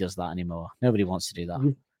 Nobody does that anymore. Nobody wants to do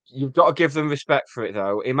that. You've got to give them respect for it,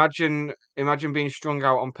 though. Imagine being strung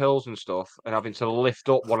out on pills and stuff and having to lift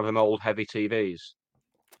up one of them old heavy TVs.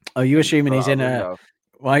 Oh, you assuming he's in a?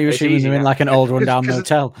 Why are you assuming they're in like an old rundown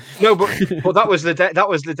motel? No, but that was the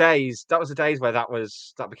days where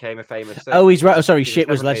that became a famous thing. Oh, he's right. Oh, sorry, shit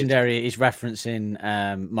was legendary. He's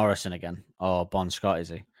referencing Morrison again, or Bon Scott, is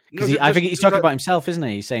he? Because I think he's talking about himself, isn't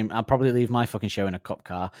he? He's saying, "I'll probably leave my fucking show in a cop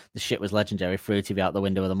car. The shit was legendary. Threw a TV out the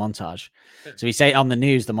window with a montage." So he say on the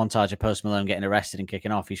news the montage of Post Malone getting arrested and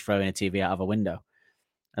kicking off. He's throwing a TV out of a window,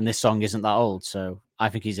 and this song isn't that old. So I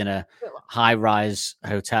think he's in a high-rise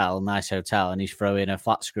hotel, nice hotel, and he's throwing a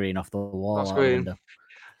flat screen off the wall out the window.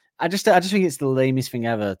 I just think it's the lamest thing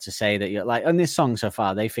ever to say that you're like on this song so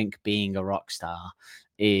far. They think being a rock star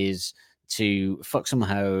is to fuck some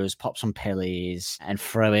hoes, pop some pillies, and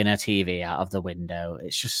throw in a TV out of the window.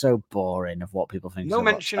 It's just so boring of what people think. No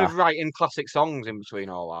mention of writing classic songs in between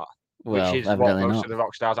all that, which is what most of the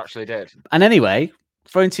rock stars actually did. And anyway,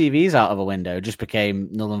 throwing TVs out of a window just became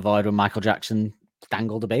null and void when Michael Jackson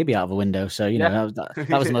dangled a baby out of a window. So, you know, that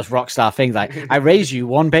was the most rock star thing. Like, I raised you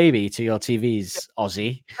one baby to your TVs,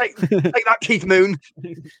 Ozzy. Take that, Keith Moon.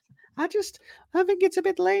 I think it's a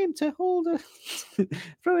bit lame to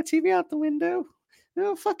throw a TV out the window.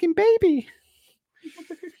 Oh, fucking baby.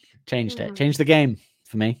 Changed it. Changed the game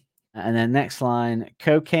for me. And then next line,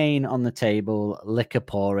 cocaine on the table, liquor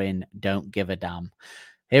pouring, don't give a damn.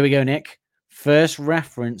 Here we go, Nick. First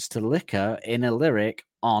reference to liquor in a lyric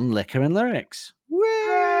on Liquor and Lyrics. Way!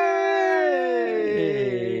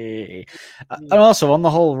 And also on the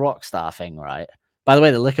whole Rockstar thing, right? By the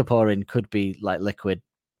way, the liquor pouring could be like liquid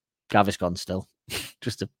Gaviscon still.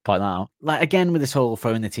 Just to point that out. Like, again, with this whole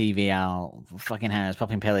throwing the TV out, fucking hairs,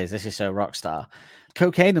 popping pillies, this is so Rockstar.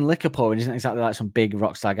 Cocaine and liquor pouring isn't exactly like some big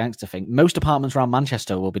Rockstar gangster thing. Most apartments around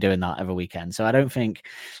Manchester will be doing that every weekend. So I don't think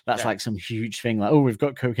that's like some huge thing like, oh, we've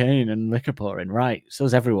got cocaine and liquor pouring. Right. So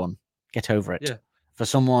does everyone. Get over it. Yeah. For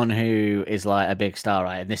someone who is like a big star,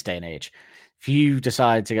 right, in this day and age, if you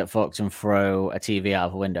decide to get fucked and throw a TV out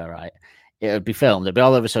of a window, right, it would be filmed. It'd be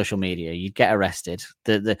all over social media. You'd get arrested.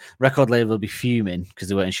 The record label would be fuming because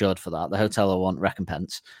they weren't insured for that. The hotel will want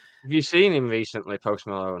recompense. Have you seen him recently, Post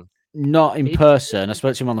Malone? Not in person. I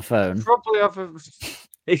spoke to him on the phone. Probably have.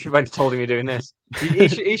 If you went and told him you're doing this,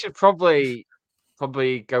 he should probably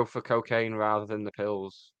go for cocaine rather than the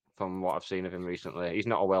pills. From what I've seen of him recently, he's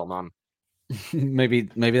not a well man. maybe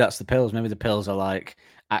that's the pills. Maybe the pills are like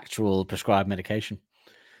actual prescribed medication.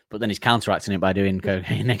 But then he's counteracting it by doing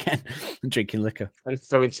cocaine again and drinking liquor. And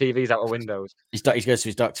throwing TVs out of windows. He goes to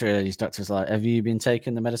his doctor, and his doctor's like, have you been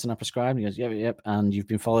taking the medicine I prescribed? He goes, yep. And you've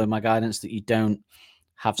been following my guidance that you don't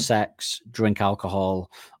have sex, drink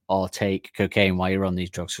alcohol, or take cocaine while you're on these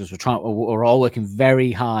drugs. Because we're all working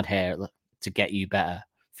very hard here to get you better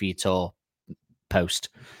for your tour post.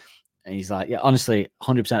 And he's like, yeah, honestly,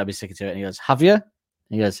 100% I'd be sticking to it. And he goes, have you? And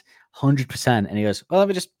he goes, 100%. And he goes, well, let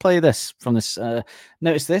me just play this from this.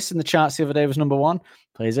 Notice this in the charts the other day was number 1.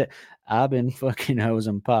 Plays it. I've been fucking hoes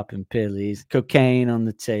and popping pillies, cocaine on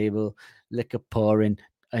the table, liquor pouring.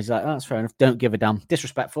 He's like, oh, that's fair enough. Don't give a damn.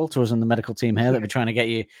 Disrespectful to us on the medical team here that we're trying to get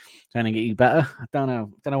you better. I don't know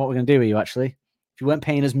what we're going to do with you, actually. If you weren't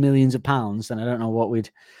paying us millions of pounds, then I don't know what we'd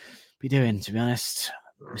be doing, to be honest,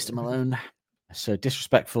 Mr. Malone. So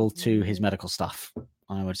disrespectful to his medical staff,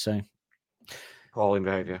 I would say. Appalling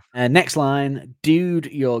behavior. Next line, dude,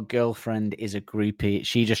 your girlfriend is a groupie.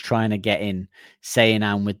 She just trying to get in, saying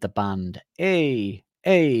I'm with the band. Hey,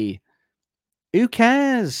 who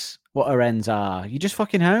cares what her ends are? You just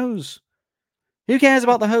fucking hoes. Who cares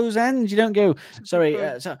about the hose ends? You don't go, sorry,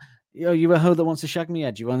 you a hoe that wants to shag me,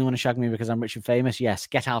 Ed? You only want to shag me because I'm rich and famous? Yes,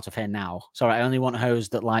 get out of here now. Sorry, I only want hoes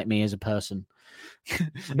that like me as a person.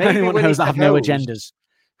 I only want hoes that have no agendas.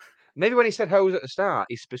 Maybe when he said hoes at the start,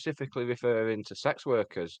 he's specifically referring to sex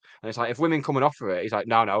workers. And it's like, if women come and offer it, he's like,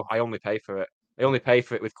 no, I only pay for it. I only pay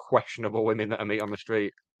for it with questionable women that I meet on the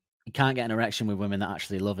street. He can't get an erection with women that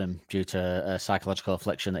actually love him due to a psychological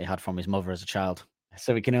affliction that he had from his mother as a child.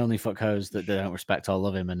 So he can only fuck hoes that they don't respect or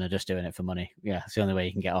love him and they're just doing it for money. Yeah, it's the only way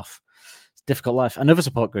he can get off. It's a difficult life. Another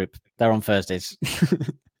support group. They're on Thursdays.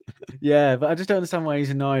 Yeah, but I just don't understand why he's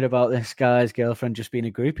annoyed about this guy's girlfriend just being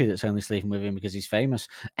a groupie that's only sleeping with him because he's famous.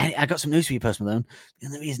 And I got some news for you, Post Malone. The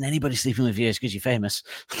only reason anybody's sleeping with you is because you're famous.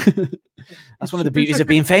 That's one of the beauties of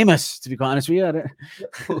being famous, to be quite honest with you.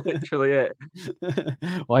 Literally it.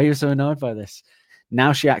 Why are you so annoyed by this?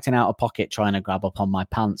 Now she acting out of pocket trying to grab up on my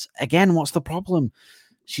pants. Again, what's the problem?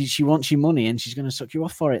 She wants your money and she's going to suck you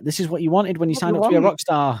off for it. This is what you wanted when you signed up to be a rock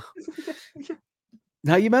star.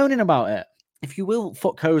 How are you moaning about it? If you will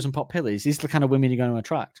fuck hoes and pop pillies, these are the kind of women you're going to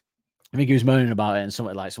attract. I think he was moaning about it and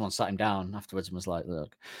someone sat him down afterwards and was like,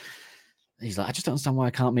 look, he's like, I just don't understand why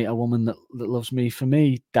I can't meet a woman that loves me for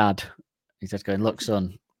me, Dad. He said, going, look,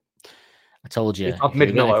 son, I told you. I've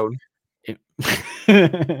made Malone.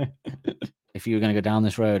 If you were going to go down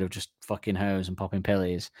this road of just fucking hoes and popping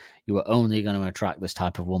pillies, you were only going to attract this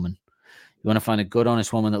type of woman. You want to find a good,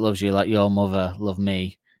 honest woman that loves you like your mother loved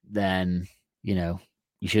me, then, you know,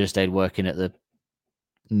 you should have stayed working at the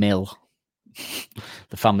mill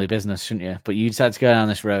the family business, shouldn't you? But you decided to go down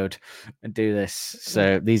this road and do this.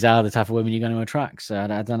 So these are the type of women you're going to attract. So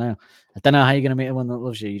I don't know. I don't know how you're going to meet a one that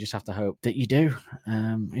loves you. You just have to hope that you do.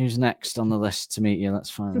 Who's next on the list to meet you? Let's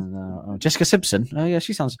find out. Oh, Jessica Simpson. Oh, yeah,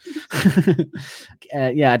 she sounds...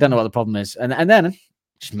 yeah, I don't know what the problem is. And then,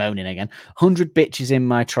 just moaning again, 100 bitches in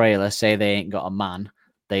my trailer say they ain't got a man.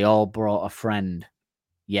 They all brought a friend.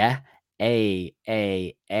 Yeah? A.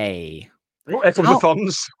 Oh, here comes the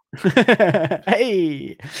funds.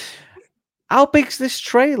 Hey, how big's this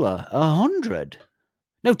trailer? 100?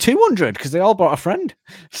 No, 200, because they all brought a friend.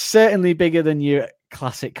 Certainly bigger than your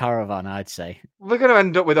classic caravan, I'd say. We're going to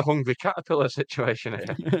end up with a hungry caterpillar situation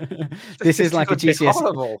here. This is like a GCSE.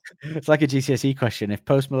 Horrible. It's like a GCSE question. If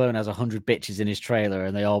Post Malone has 100 bitches in his trailer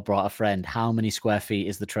and they all brought a friend, how many square feet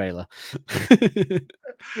is the trailer?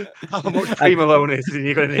 How much Malone is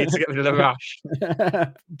you're going to need to get rid of the rash?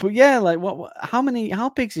 But yeah, like how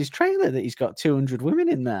big's his trailer that he's got 200 women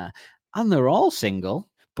in there? And they're all single.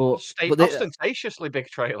 But ostentatiously big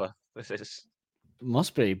trailer. This is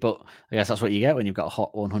must be, but I guess that's what you get when you've got a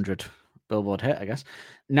Hot 100 Billboard hit. I guess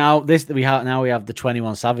now we have the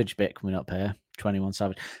 21 Savage bit coming up here. 21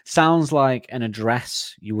 Savage sounds like an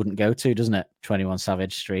address you wouldn't go to, doesn't it? 21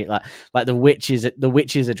 Savage Street, like the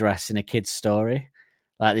witch's address in a kid's story.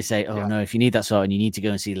 Like they say, oh no, if you need that sort and you need to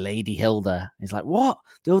go and see Lady Hilda. He's like, what?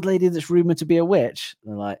 The old lady that's rumored to be a witch?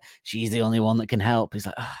 They're like, she's the only one that can help. He's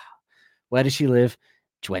like, where does she live?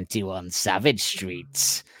 21 Savage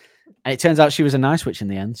Streets. And it turns out she was a nice witch in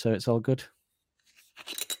the end, so it's all good.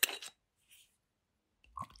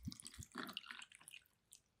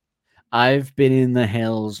 I've been in the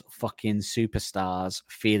hills, fucking superstars,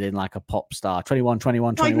 feeling like a pop star. 21. Not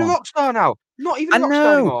even a rock star now. Not even a rock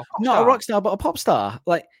star anymore. Not a rock star, but a pop star.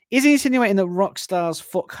 Like, is he insinuating that rock stars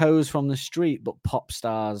fuck hoes from the street, but pop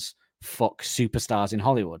stars fuck superstars in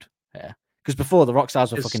Hollywood? Yeah. Because before the rock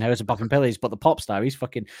stars were fucking hoes and popping pillies, but the pop star, he's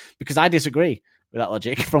fucking... Because I disagree with that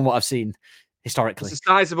logic from what I've seen historically. It's a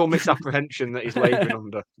sizable misapprehension that he's labouring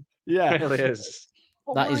under. Yeah. It really is.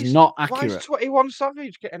 That is not accurate. Why is 21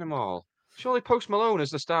 Savage getting them all? Surely Post Malone as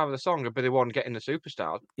the star of the song would be the one getting the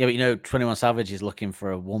superstar. Yeah, but 21 Savage is looking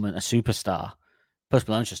for a woman, a superstar. Post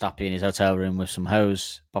Malone's just happy in his hotel room with some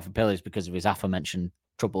hoes, popping pillies because of his aforementioned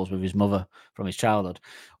troubles with his mother from his childhood.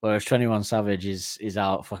 Whereas 21 Savage is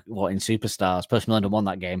out for in superstars. Post Malone won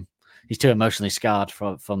that game. He's too emotionally scarred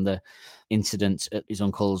from the incident at his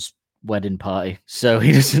uncle's wedding party, so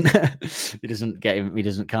he can't be doing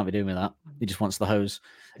with that. He just wants the hose.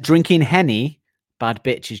 Drinking Henny, bad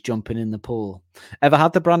bitch is jumping in the pool. Ever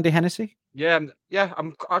had the brandy Hennessy? Yeah,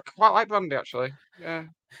 I quite like brandy actually. Yeah,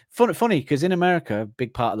 funny because in America, a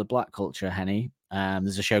big part of the black culture, Henny.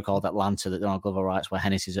 There's a show called Atlanta that Donald Glover writes where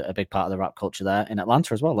Hennessy's a big part of the rap culture there in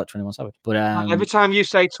Atlanta as well, like 21 Savage. But every time you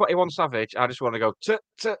say 21 Savage, I just want to go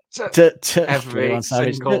every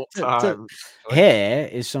single time. Here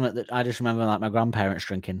is something that I just remember like my grandparents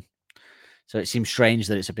drinking. So it seems strange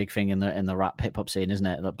that it's a big thing in the rap hip hop scene, isn't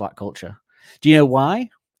it? The black culture. Do you know why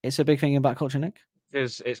it's a big thing in black culture, Nick?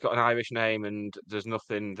 Because it's got an Irish name, and there's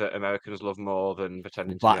nothing that Americans love more than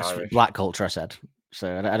pretending to be Irish. Black culture, I said. So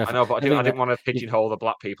I know, but I didn't want to pigeonhole the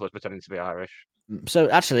black people as pretending to be Irish. So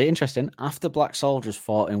actually, interesting. After black soldiers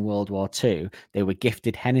fought in World War II, they were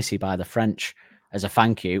gifted Hennessy by the French as a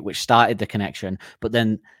thank you, which started the connection. But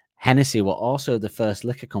then Hennessy were also the first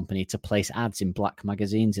liquor company to place ads in black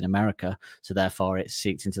magazines in America. So therefore, it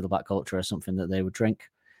seeped into the black culture as something that they would drink.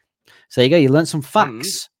 So there you go. You learned some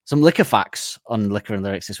facts, some liquor facts on Liquor and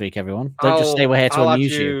Lyrics this week, everyone. Don't just say we're here to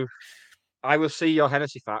amuse you. I will see your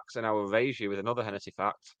Hennessy facts and I will raise you with another Hennessy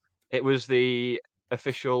fact. It was the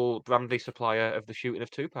official brandy supplier of the shooting of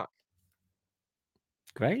Tupac.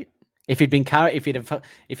 Great. If he'd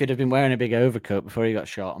have been wearing a big overcoat before he got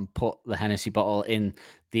shot and put the Hennessy bottle in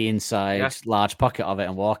the inside large pocket of it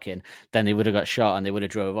and walk in, then they would have got shot and they would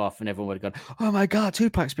have drove off and everyone would have gone, "Oh my God,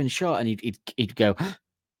 Tupac's been shot!" And he'd go, and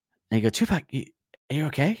he'd go, "Tupac, are you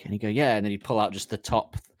okay?" And he'd go, "Yeah." And then he'd pull out just the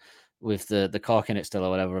top with the cork in it still or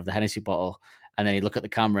whatever of the Hennessy bottle, and then he'd look at the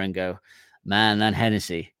camera and go, "Man, that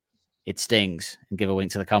Hennessy, it stings," and give a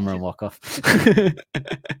wink to the camera and walk off.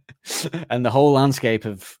 And the whole landscape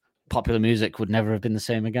of popular music would never have been the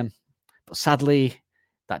same again. But sadly,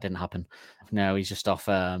 that didn't happen. No, he's just off,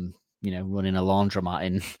 running a laundromat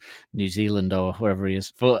in New Zealand or wherever he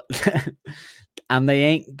is. But and they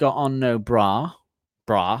ain't got on no bra.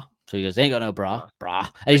 So he goes, "They ain't got no bra." And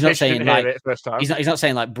he's not saying like he's not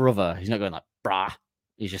saying like brother. He's not going like bra.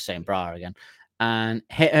 He's just saying bra again. And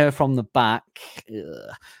hit her from the back,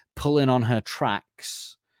 pulling on her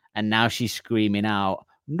tracks, and now she's screaming out,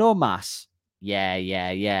 "No mas."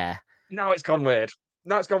 Yeah. Now it's gone weird.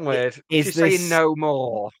 That's gone weird. Is She's this... saying no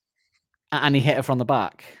more. And he hit her from the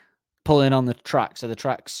back, pulling on the track. So the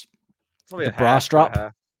tracks, Probably the a bra hair, strap.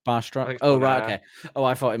 hair. Bar I strap. think it's Oh, pulling right. hair. Okay. Oh,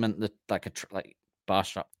 I thought he meant like bar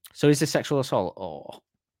strap. So is this sexual assault or?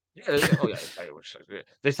 Yeah, oh yeah,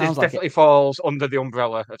 this Sounds like definitely falls under the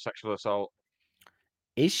umbrella of sexual assault.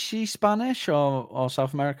 Is she Spanish or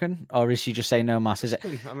South American, or is she just saying no mas? Is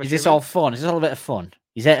I'm this assuming. all fun? Is this all a bit of fun?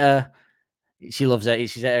 Is it she loves it.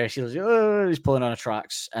 She's at her. She loves it. Oh, he's pulling on her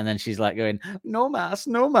tracks, and then she's like going, "No mas,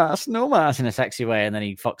 no mas, no mas," in a sexy way, and then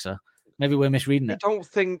he fucks her. Maybe we're misreading it.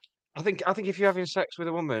 I think if you're having sex with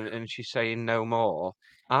a woman and she's saying no more,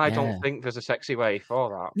 I don't think there's a sexy way for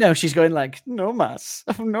that. No, she's going like, no mas,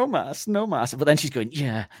 no mas, no mas. But then she's going,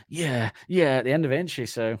 yeah, yeah, yeah, at the end of it, isn't she?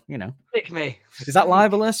 So, you know. Pick me. Is that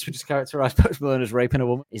libelous? We just characterise Post Malone as raping a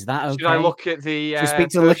woman. Is that okay? Should I look at the Should we speak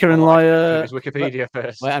to the liquor and lawyer? His Wikipedia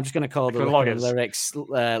first. Wait, I'm just going to call the liquor and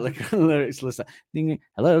lyrics listener.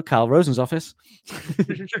 Hello, Carl Rosen's office.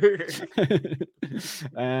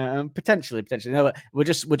 Potentially. No, but we're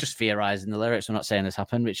just theorising the lyrics. We're not saying this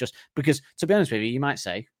happened. It's just because, to be honest with you might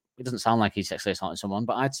say, it doesn't sound like he's sexually assaulting someone,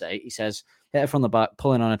 but I'd say he says, hit her from the back,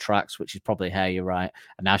 pulling on her tracks, which is probably hair, you're right.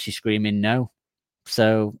 And now she's screaming no.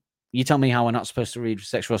 So you tell me how we're not supposed to read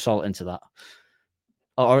sexual assault into that.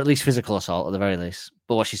 Or at least physical assault at the very least.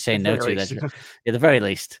 But what she's saying no to, at the very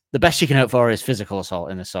least. The best you can hope for is physical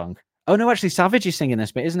assault in the song. Oh no, actually Savage is singing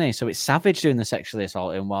this bit, isn't he? So it's Savage doing the sexually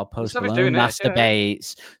assaulting while Post Malone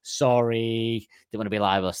masturbates. Yeah. Sorry, didn't want to be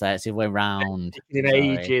libelous there. It's the other way round. In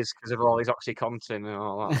ages because of all his OxyContin and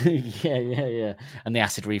all that. yeah. And the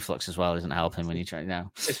acid reflux as well isn't helping when you try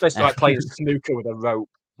now. It's basically like playing snooker with a rope.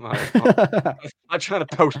 Like, I'm trying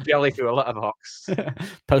to post jelly through a letterbox.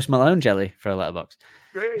 Post Malone jelly for a letterbox.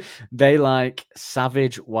 Great. They like,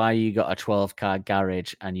 Savage, why you got a 12-car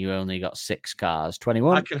garage and you only got 6 cars?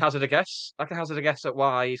 21? I can hazard a guess at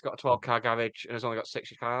why he's got a 12-car garage and has only got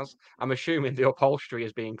 6 cars. I'm assuming the upholstery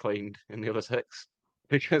is being cleaned in the other 6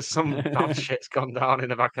 because some bad shit's gone down in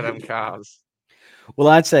the back of them cars. Well,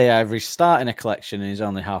 I'd say either he's starting a collection and he's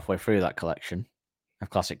only halfway through that collection of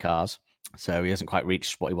classic cars. So he hasn't quite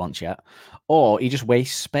reached what he wants yet. Or he just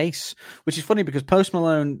wastes space, which is funny because Post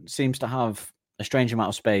Malone seems to have a strange amount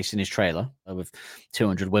of space in his trailer, with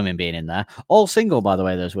 200 women being in there. All single, by the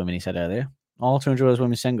way, those women he said earlier. All 200 of those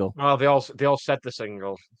women single. Well, they all said the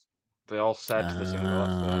single. They all said the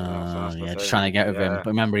single. That's just trying to get with him. But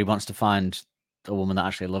remember, he wants to find a woman that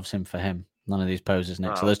actually loves him for him. None of these poses,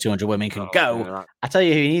 Nick. So those 200 women can go. Yeah, right. I tell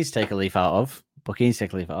you who he needs to take a leaf out of. Bucky needs to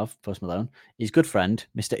take a leaf out of, Post Malone. His good friend,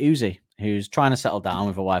 Mr. Uzi, who's trying to settle down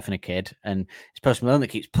with a wife and a kid. And it's Post Malone that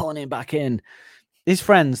keeps pulling him back in. His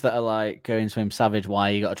friends that are like going to him, Savage, why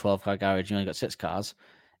you got a 12-car garage, you only got 6 cars.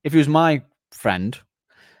 If he was my friend,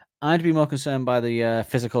 I'd be more concerned by the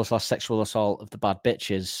physical/sexual assault of the bad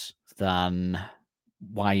bitches than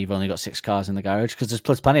why you've only got 6 cars in the garage. Because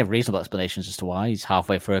there's plenty of reasonable explanations as to why. He's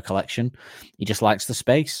halfway through a collection. He just likes the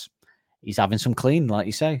space. He's having some clean, like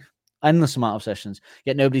you say. Endless amount of sessions.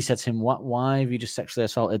 Yet nobody said to him, why have you just sexually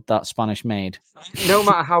assaulted that Spanish maid? No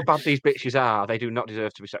matter how bad these bitches are, they do not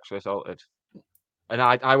deserve to be sexually assaulted. And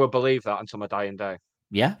I will believe that until my dying day.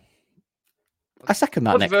 Yeah. I second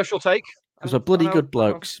that, Controversial take. Because we're bloody good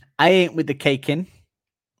blokes. I ain't with the caking.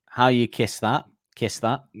 How you kiss that? Kiss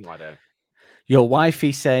that. No idea. Your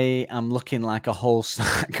wifey say I'm looking like a whole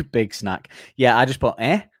snack, big snack. Yeah, I just put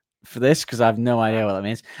for this because I have no idea what that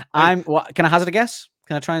means. Can I hazard a guess?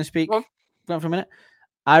 Can I try and speak? Go on for a minute.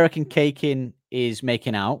 I reckon caking is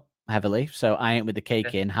making out heavily. So I ain't with the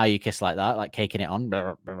caking. How you kiss like that? Like caking it on.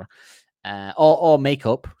 Or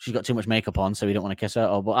makeup. She's got too much makeup on, so we don't want to kiss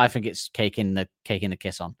her. But I think it's caking the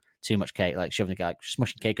kiss on. Too much cake, like shoving the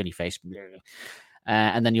smushing cake on your face.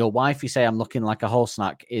 And then your wife, you say I'm looking like a whole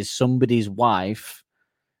snack, is somebody's wife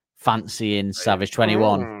fancying Savage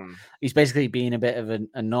 21. He's basically being a bit of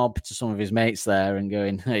a knob to some of his mates there and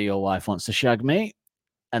going, hey, your wife wants to shag me.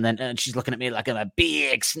 And she's looking at me like I'm a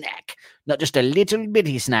big snack, not just a little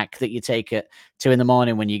bitty snack that you take at 2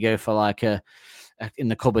 a.m. when you go for like in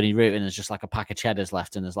the cupboard you root and there's just like a pack of cheddars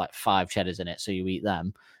left and there's like 5 cheddars in it. So you eat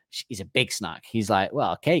them. He's a big snack. He's like,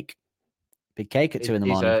 well, cake. Big cake at 2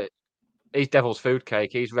 a.m. He's devil's food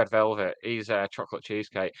cake. He's red velvet. He's chocolate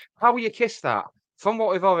cheesecake. How will you kiss that? From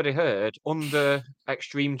what we've already heard, under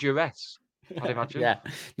extreme duress, I'd imagine. Yeah,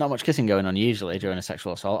 not much kissing going on usually during a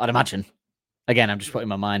sexual assault, I'd imagine. Again, I'm just putting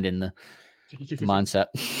my mind in the mindset.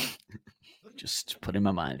 Just putting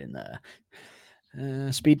my mind in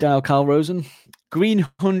there. Speed dial Carl Rosen. Green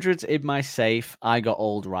hundreds in my safe. I got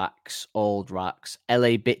old racks. LA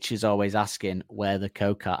bitches always asking where the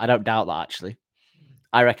coke are. I don't doubt that, actually.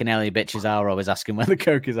 I reckon LA bitches are always asking where the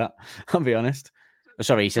coke is at. I'll be honest.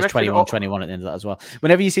 Sorry, he says 21, 21 at the end of that as well.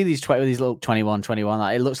 Whenever you see these little 21, 21,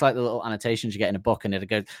 like, it looks like the little annotations you get in a book, and it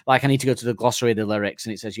goes like, I need to go to the glossary of the lyrics,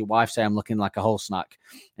 and it says, your wife say I'm looking like a whole snack,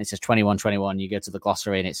 and it says 21, 21. You go to the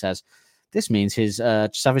glossary, and it says, this means his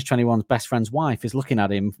Savage 21's best friend's wife is looking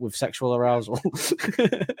at him with sexual arousal.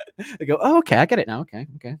 They go, oh, okay, I get it now. Okay.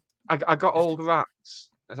 I got Old Rats.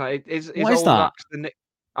 What is Old that? Rats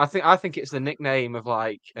I think it's the nickname of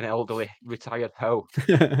like an elderly retired hoe.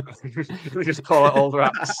 We just call it Old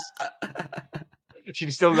Rats. She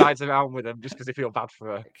still rides around with them just because they feel bad for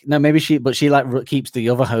her. No, maybe she like keeps the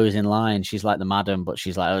other hoes in line. She's like the madam, but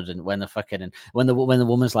she's like, oh, when the fucking, and when the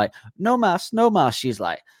woman's like, no mas, she's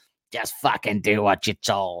like, just fucking do what you're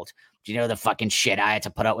told. Do you know the fucking shit I had to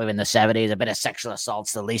put up with in the 70s? A bit of sexual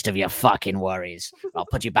assault's the least of your fucking worries. I'll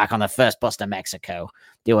put you back on the first bus to Mexico.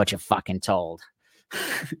 Do what you're fucking told.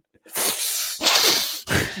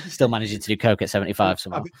 Still managing to do coke at 75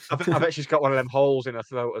 somehow. I bet she's got one of them holes in her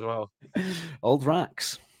throat as well. Old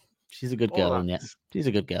Rax. She's a good girl, and yet she's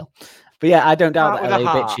a good girl. But yeah, I don't doubt that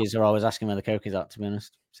LA bitches are always asking where the coke is at, to be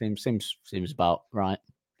honest. Seems about right.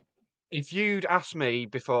 If you'd asked me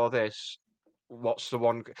before this, what's the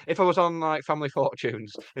one? If I was on like Family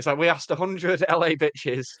Fortunes, it's like we asked 100 LA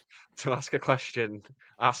bitches to ask a question.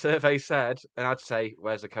 Our survey said, and I'd say,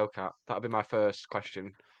 "Where's the coke at?" That'd be my first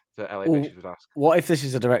question that LA bitches would ask. What if this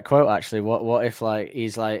is a direct quote? Actually, what if like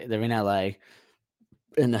he's like they're in LA,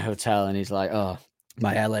 in the hotel, and he's like, "Oh,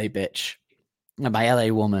 my LA bitch, my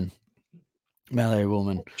LA woman."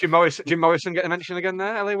 Jim Morrison getting mentioned again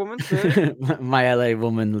there, LA woman. My LA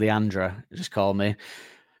woman, Leandra, just called me.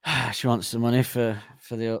 She wants some money for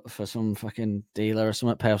some fucking dealer or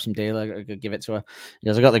something. Pay off some dealer. Give it to her. He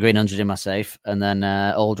goes, I got the green 100 in my safe. And then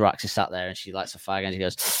old Rax is sat there, and she lights a fag, and she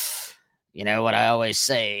goes, you know what I always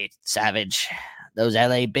say, Savage? Those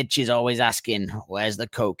LA bitches always asking, where's the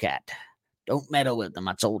coke at? Don't meddle with them.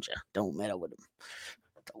 I told you, don't meddle with them.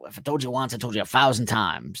 If I told you once, I told you 1,000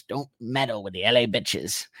 times. Don't meddle with the LA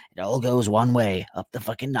bitches. It all goes one way, up the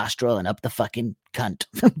fucking nostril and up the fucking cunt.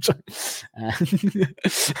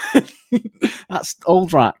 That's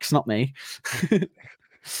old Rax, not me.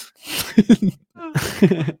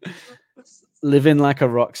 Living like a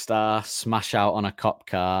rock star, smash out on a cop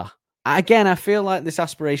car. Again, I feel like this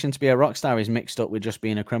aspiration to be a rock star is mixed up with just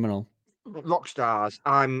being a criminal. Rock stars,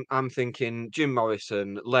 I'm thinking Jim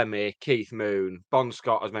Morrison, Lemmy, Keith Moon, Bon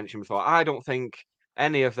Scott, as mentioned before. I don't think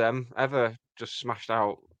any of them ever just smashed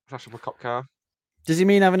up a cop car. Does he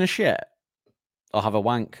mean having a shit or have a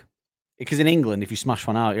wank? Because in England, if you smash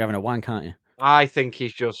one out, you're having a wank, aren't you? I think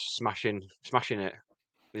he's just smashing it.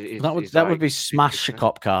 That would be smash a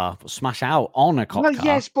cop car, but smash out on a cop car.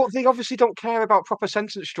 Yes, but they obviously don't care about proper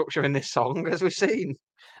sentence structure in this song, as we've seen.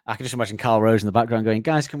 I can just imagine Carl Rose in the background going,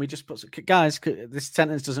 guys, can we just put some... Guys, this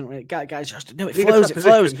sentence doesn't really... Guys, just... No, it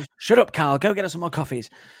flows. Shut up, Carl. Go get us some more coffees.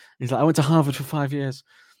 He's like, I went to Harvard for 5 years.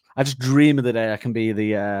 I just dream of the day I can be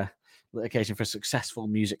the occasion for a successful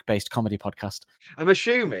music-based comedy podcast. I'm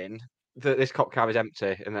assuming that this cop car is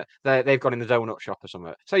empty and that they've gone in the donut shop or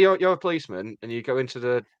something. So you're a policeman and you go into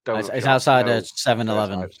the donut shop. It's outside a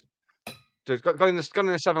 7-Eleven. So gone in the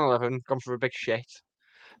 7-Eleven, gone for a big shit,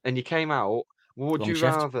 and you came out. Would you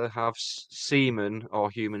rather have semen or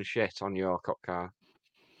human shit on your cop car?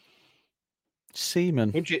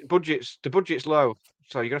 Semen. The budget's low,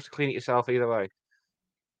 so you're gonna have to clean it yourself either way.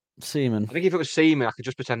 Semen. I think if it was semen, I could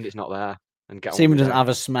just pretend it's not there and get. Semen doesn't have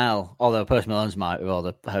a smell, although Post Malone's might with all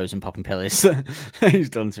the hose and popping pillies he's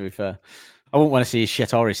done. To be fair, I wouldn't want to see his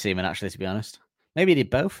shit or his semen. Actually, to be honest, maybe he did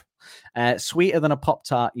both. Sweeter than a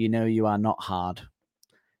Pop-Tart, you know you are not hard.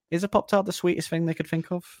 Is a Pop-Tart the sweetest thing they could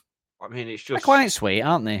think of? I mean, it's just... They're quite sweet,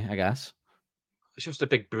 aren't they, I guess? It's just a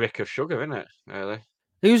big brick of sugar, isn't it, really?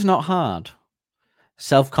 Who's not hard?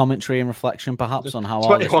 Self-commentary and reflection, perhaps, on how...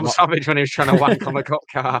 21 Savage when he was trying to wank on a cop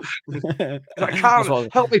car. I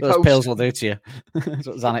can't help me those post. pills will do to you. That's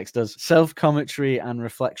what Xanax does. Self-commentary and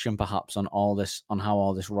reflection, perhaps, on all this, on how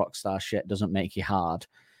all this Rockstar shit doesn't make you hard,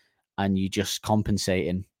 and you just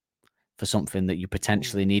compensating for something that you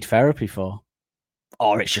potentially need therapy for.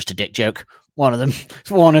 Or it's just a dick joke. One of them.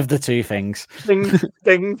 It's one of the two things. Ding,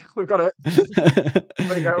 ding. We've got it.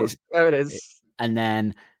 There you go. There it is. And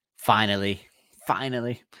then finally,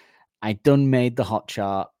 I done made the hot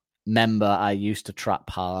chart. Remember, I used to trap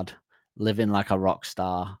hard. Living like a rock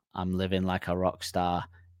star. I'm living like a rock star.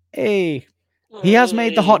 Hey, he has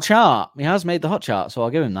made the hot chart. He has made the hot chart, so I'll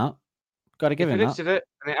give him that. Got to give him that. It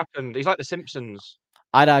and it happened. He's like the Simpsons.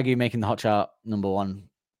 I'd argue making the hot chart number one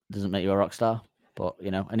doesn't make you a rock star. But,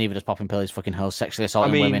 you know, and even just popping pills, fucking hoes, sexually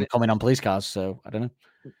assaulting women, coming on police cars. So, I don't know.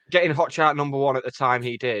 Getting hot chart number one at the time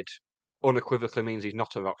he did unequivocally means he's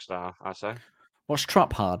not a rock star, I say. What's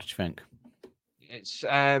trap hard, do you think? It's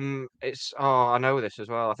I know this as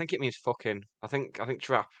well. I think it means fucking. I think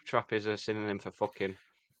trap is a synonym for fucking,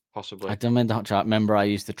 possibly. I don't mean the hot chart. Remember, I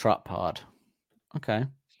used the trap hard. Okay,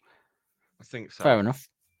 I think so. fair enough.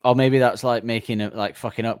 Or maybe that's like making it like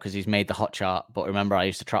fucking up because he's made the hot chart. But remember, I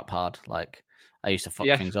used to trap hard. Like I used to fuck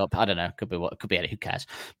things up. I don't know. Could be what. Could be any. Who cares?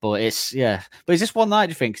 But it's But it's just one night.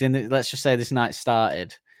 Do you think? Let's just say this night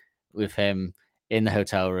started with him in the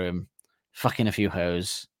hotel room, fucking a few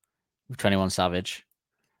hoes with 21 Savage,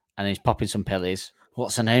 and he's popping some pillies.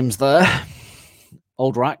 What's her name's there?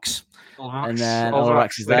 Old Rax. And then Old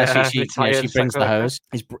Rax is there. She brings the hose.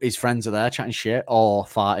 His friends are there chatting shit or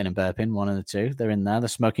farting and burping, one of the two. They're in there. They're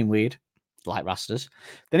smoking weed like rastas.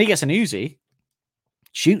 Then he gets an Uzi,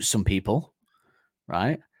 shoots some people,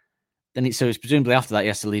 right? So it's presumably after that he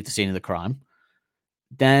has to leave the scene of the crime.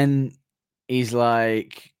 Then he's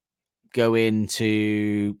like going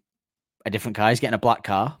to a different car. He's getting a black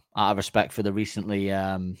car out of respect for the recently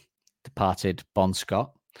departed Bon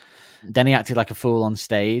Scott. Then he acted like a fool on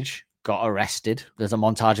stage, got arrested. There's a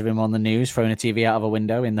montage of him on the news throwing a TV out of a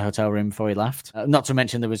window in the hotel room before he left. Not to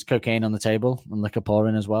mention there was cocaine on the table and liquor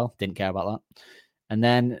pouring as well. Didn't care about that. And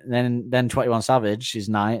then 21 Savage is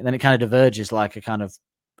night. Then it kind of diverges like a kind of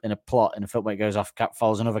in a plot in a film where it goes off,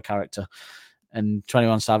 follows another character. And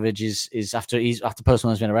 21 Savage is after Post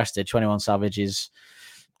Malone's been arrested. 21 Savage is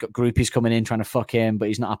got groupies coming in trying to fuck him, but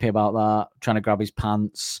he's not happy about that. Trying to grab his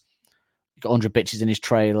pants. Got 100 bitches in his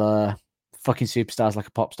trailer. Fucking superstars like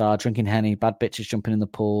a pop star. Drinking Henny. Bad bitches jumping in the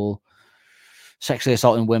pool. Sexually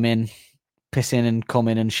assaulting women. Pissing and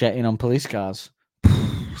coming and shitting on police cars.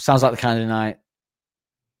 Sounds like the kind of night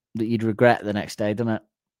that you'd regret the next day, doesn't it?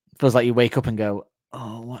 Feels like you wake up and go,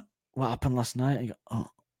 oh, what happened last night? And you go,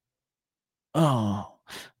 oh,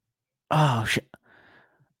 shit.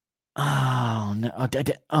 Oh, no.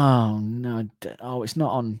 Oh, it's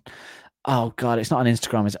not on. Oh, God, it's not on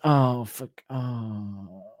Instagram. It's, oh, fuck.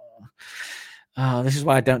 Oh, this is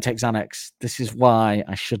why I don't take Xanax. This is why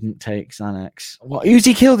I shouldn't take Xanax. What?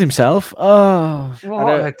 Uzi killed himself? Oh.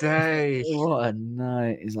 What a day. What a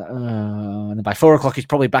night. He's like, oh. And then by 4 o'clock, he's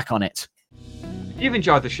probably back on it. If you've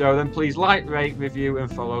enjoyed the show, then please like, rate, review, and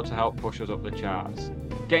follow to help push us up the charts.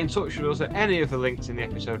 Get in touch with us at any of the links in the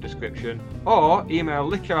episode description or email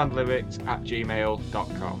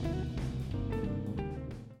liquorandlyrics@gmail.com.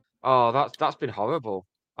 Oh, that's been horrible.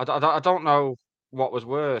 I don't know what was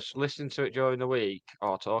worse, listening to it during the week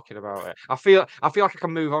or talking about it. I feel like I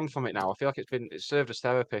can move on from it now. I feel like it's served as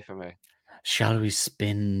therapy for me. Shall we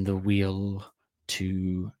spin the wheel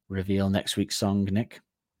to reveal next week's song, Nick?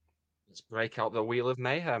 Let's break out the wheel of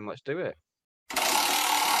mayhem. Let's do it.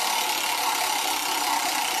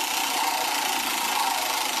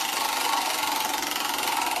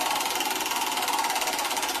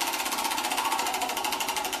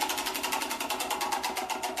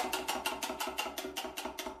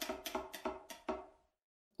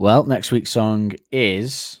 Well, next week's song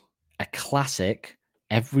is a classic,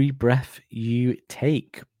 Every Breath You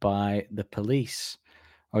Take by The Police,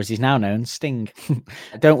 or as he's now known, Sting.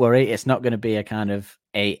 Don't worry, it's not going to be a kind of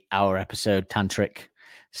 8-hour episode tantric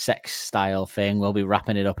sex style thing. We'll be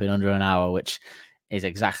wrapping it up in under an hour, which is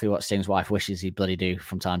exactly what Sting's wife wishes he'd bloody do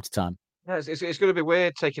from time to time. Yeah, it's going to be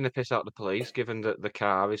weird taking the piss out of the police, given that the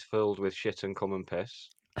car is filled with shit and cum and piss.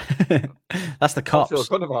 That's the cops. I feel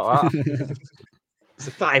good about that. It's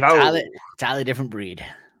a 5-0. Entirely different breed.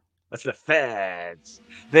 That's the feds.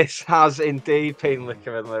 This has indeed been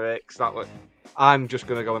Liquor and Lyrics. I'm just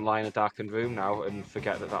going to go and lie in a darkened room now and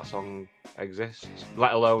forget that song exists,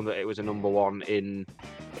 let alone that it was a number one in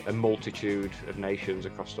a multitude of nations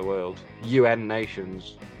across the world. UN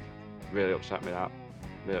nations. Really upset me that.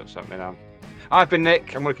 Really upset me now. I've been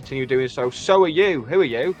Nick. I'm going to continue doing so. So are you. Who are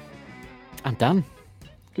you? I'm Dan.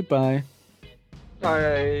 Goodbye.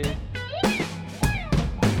 Bye.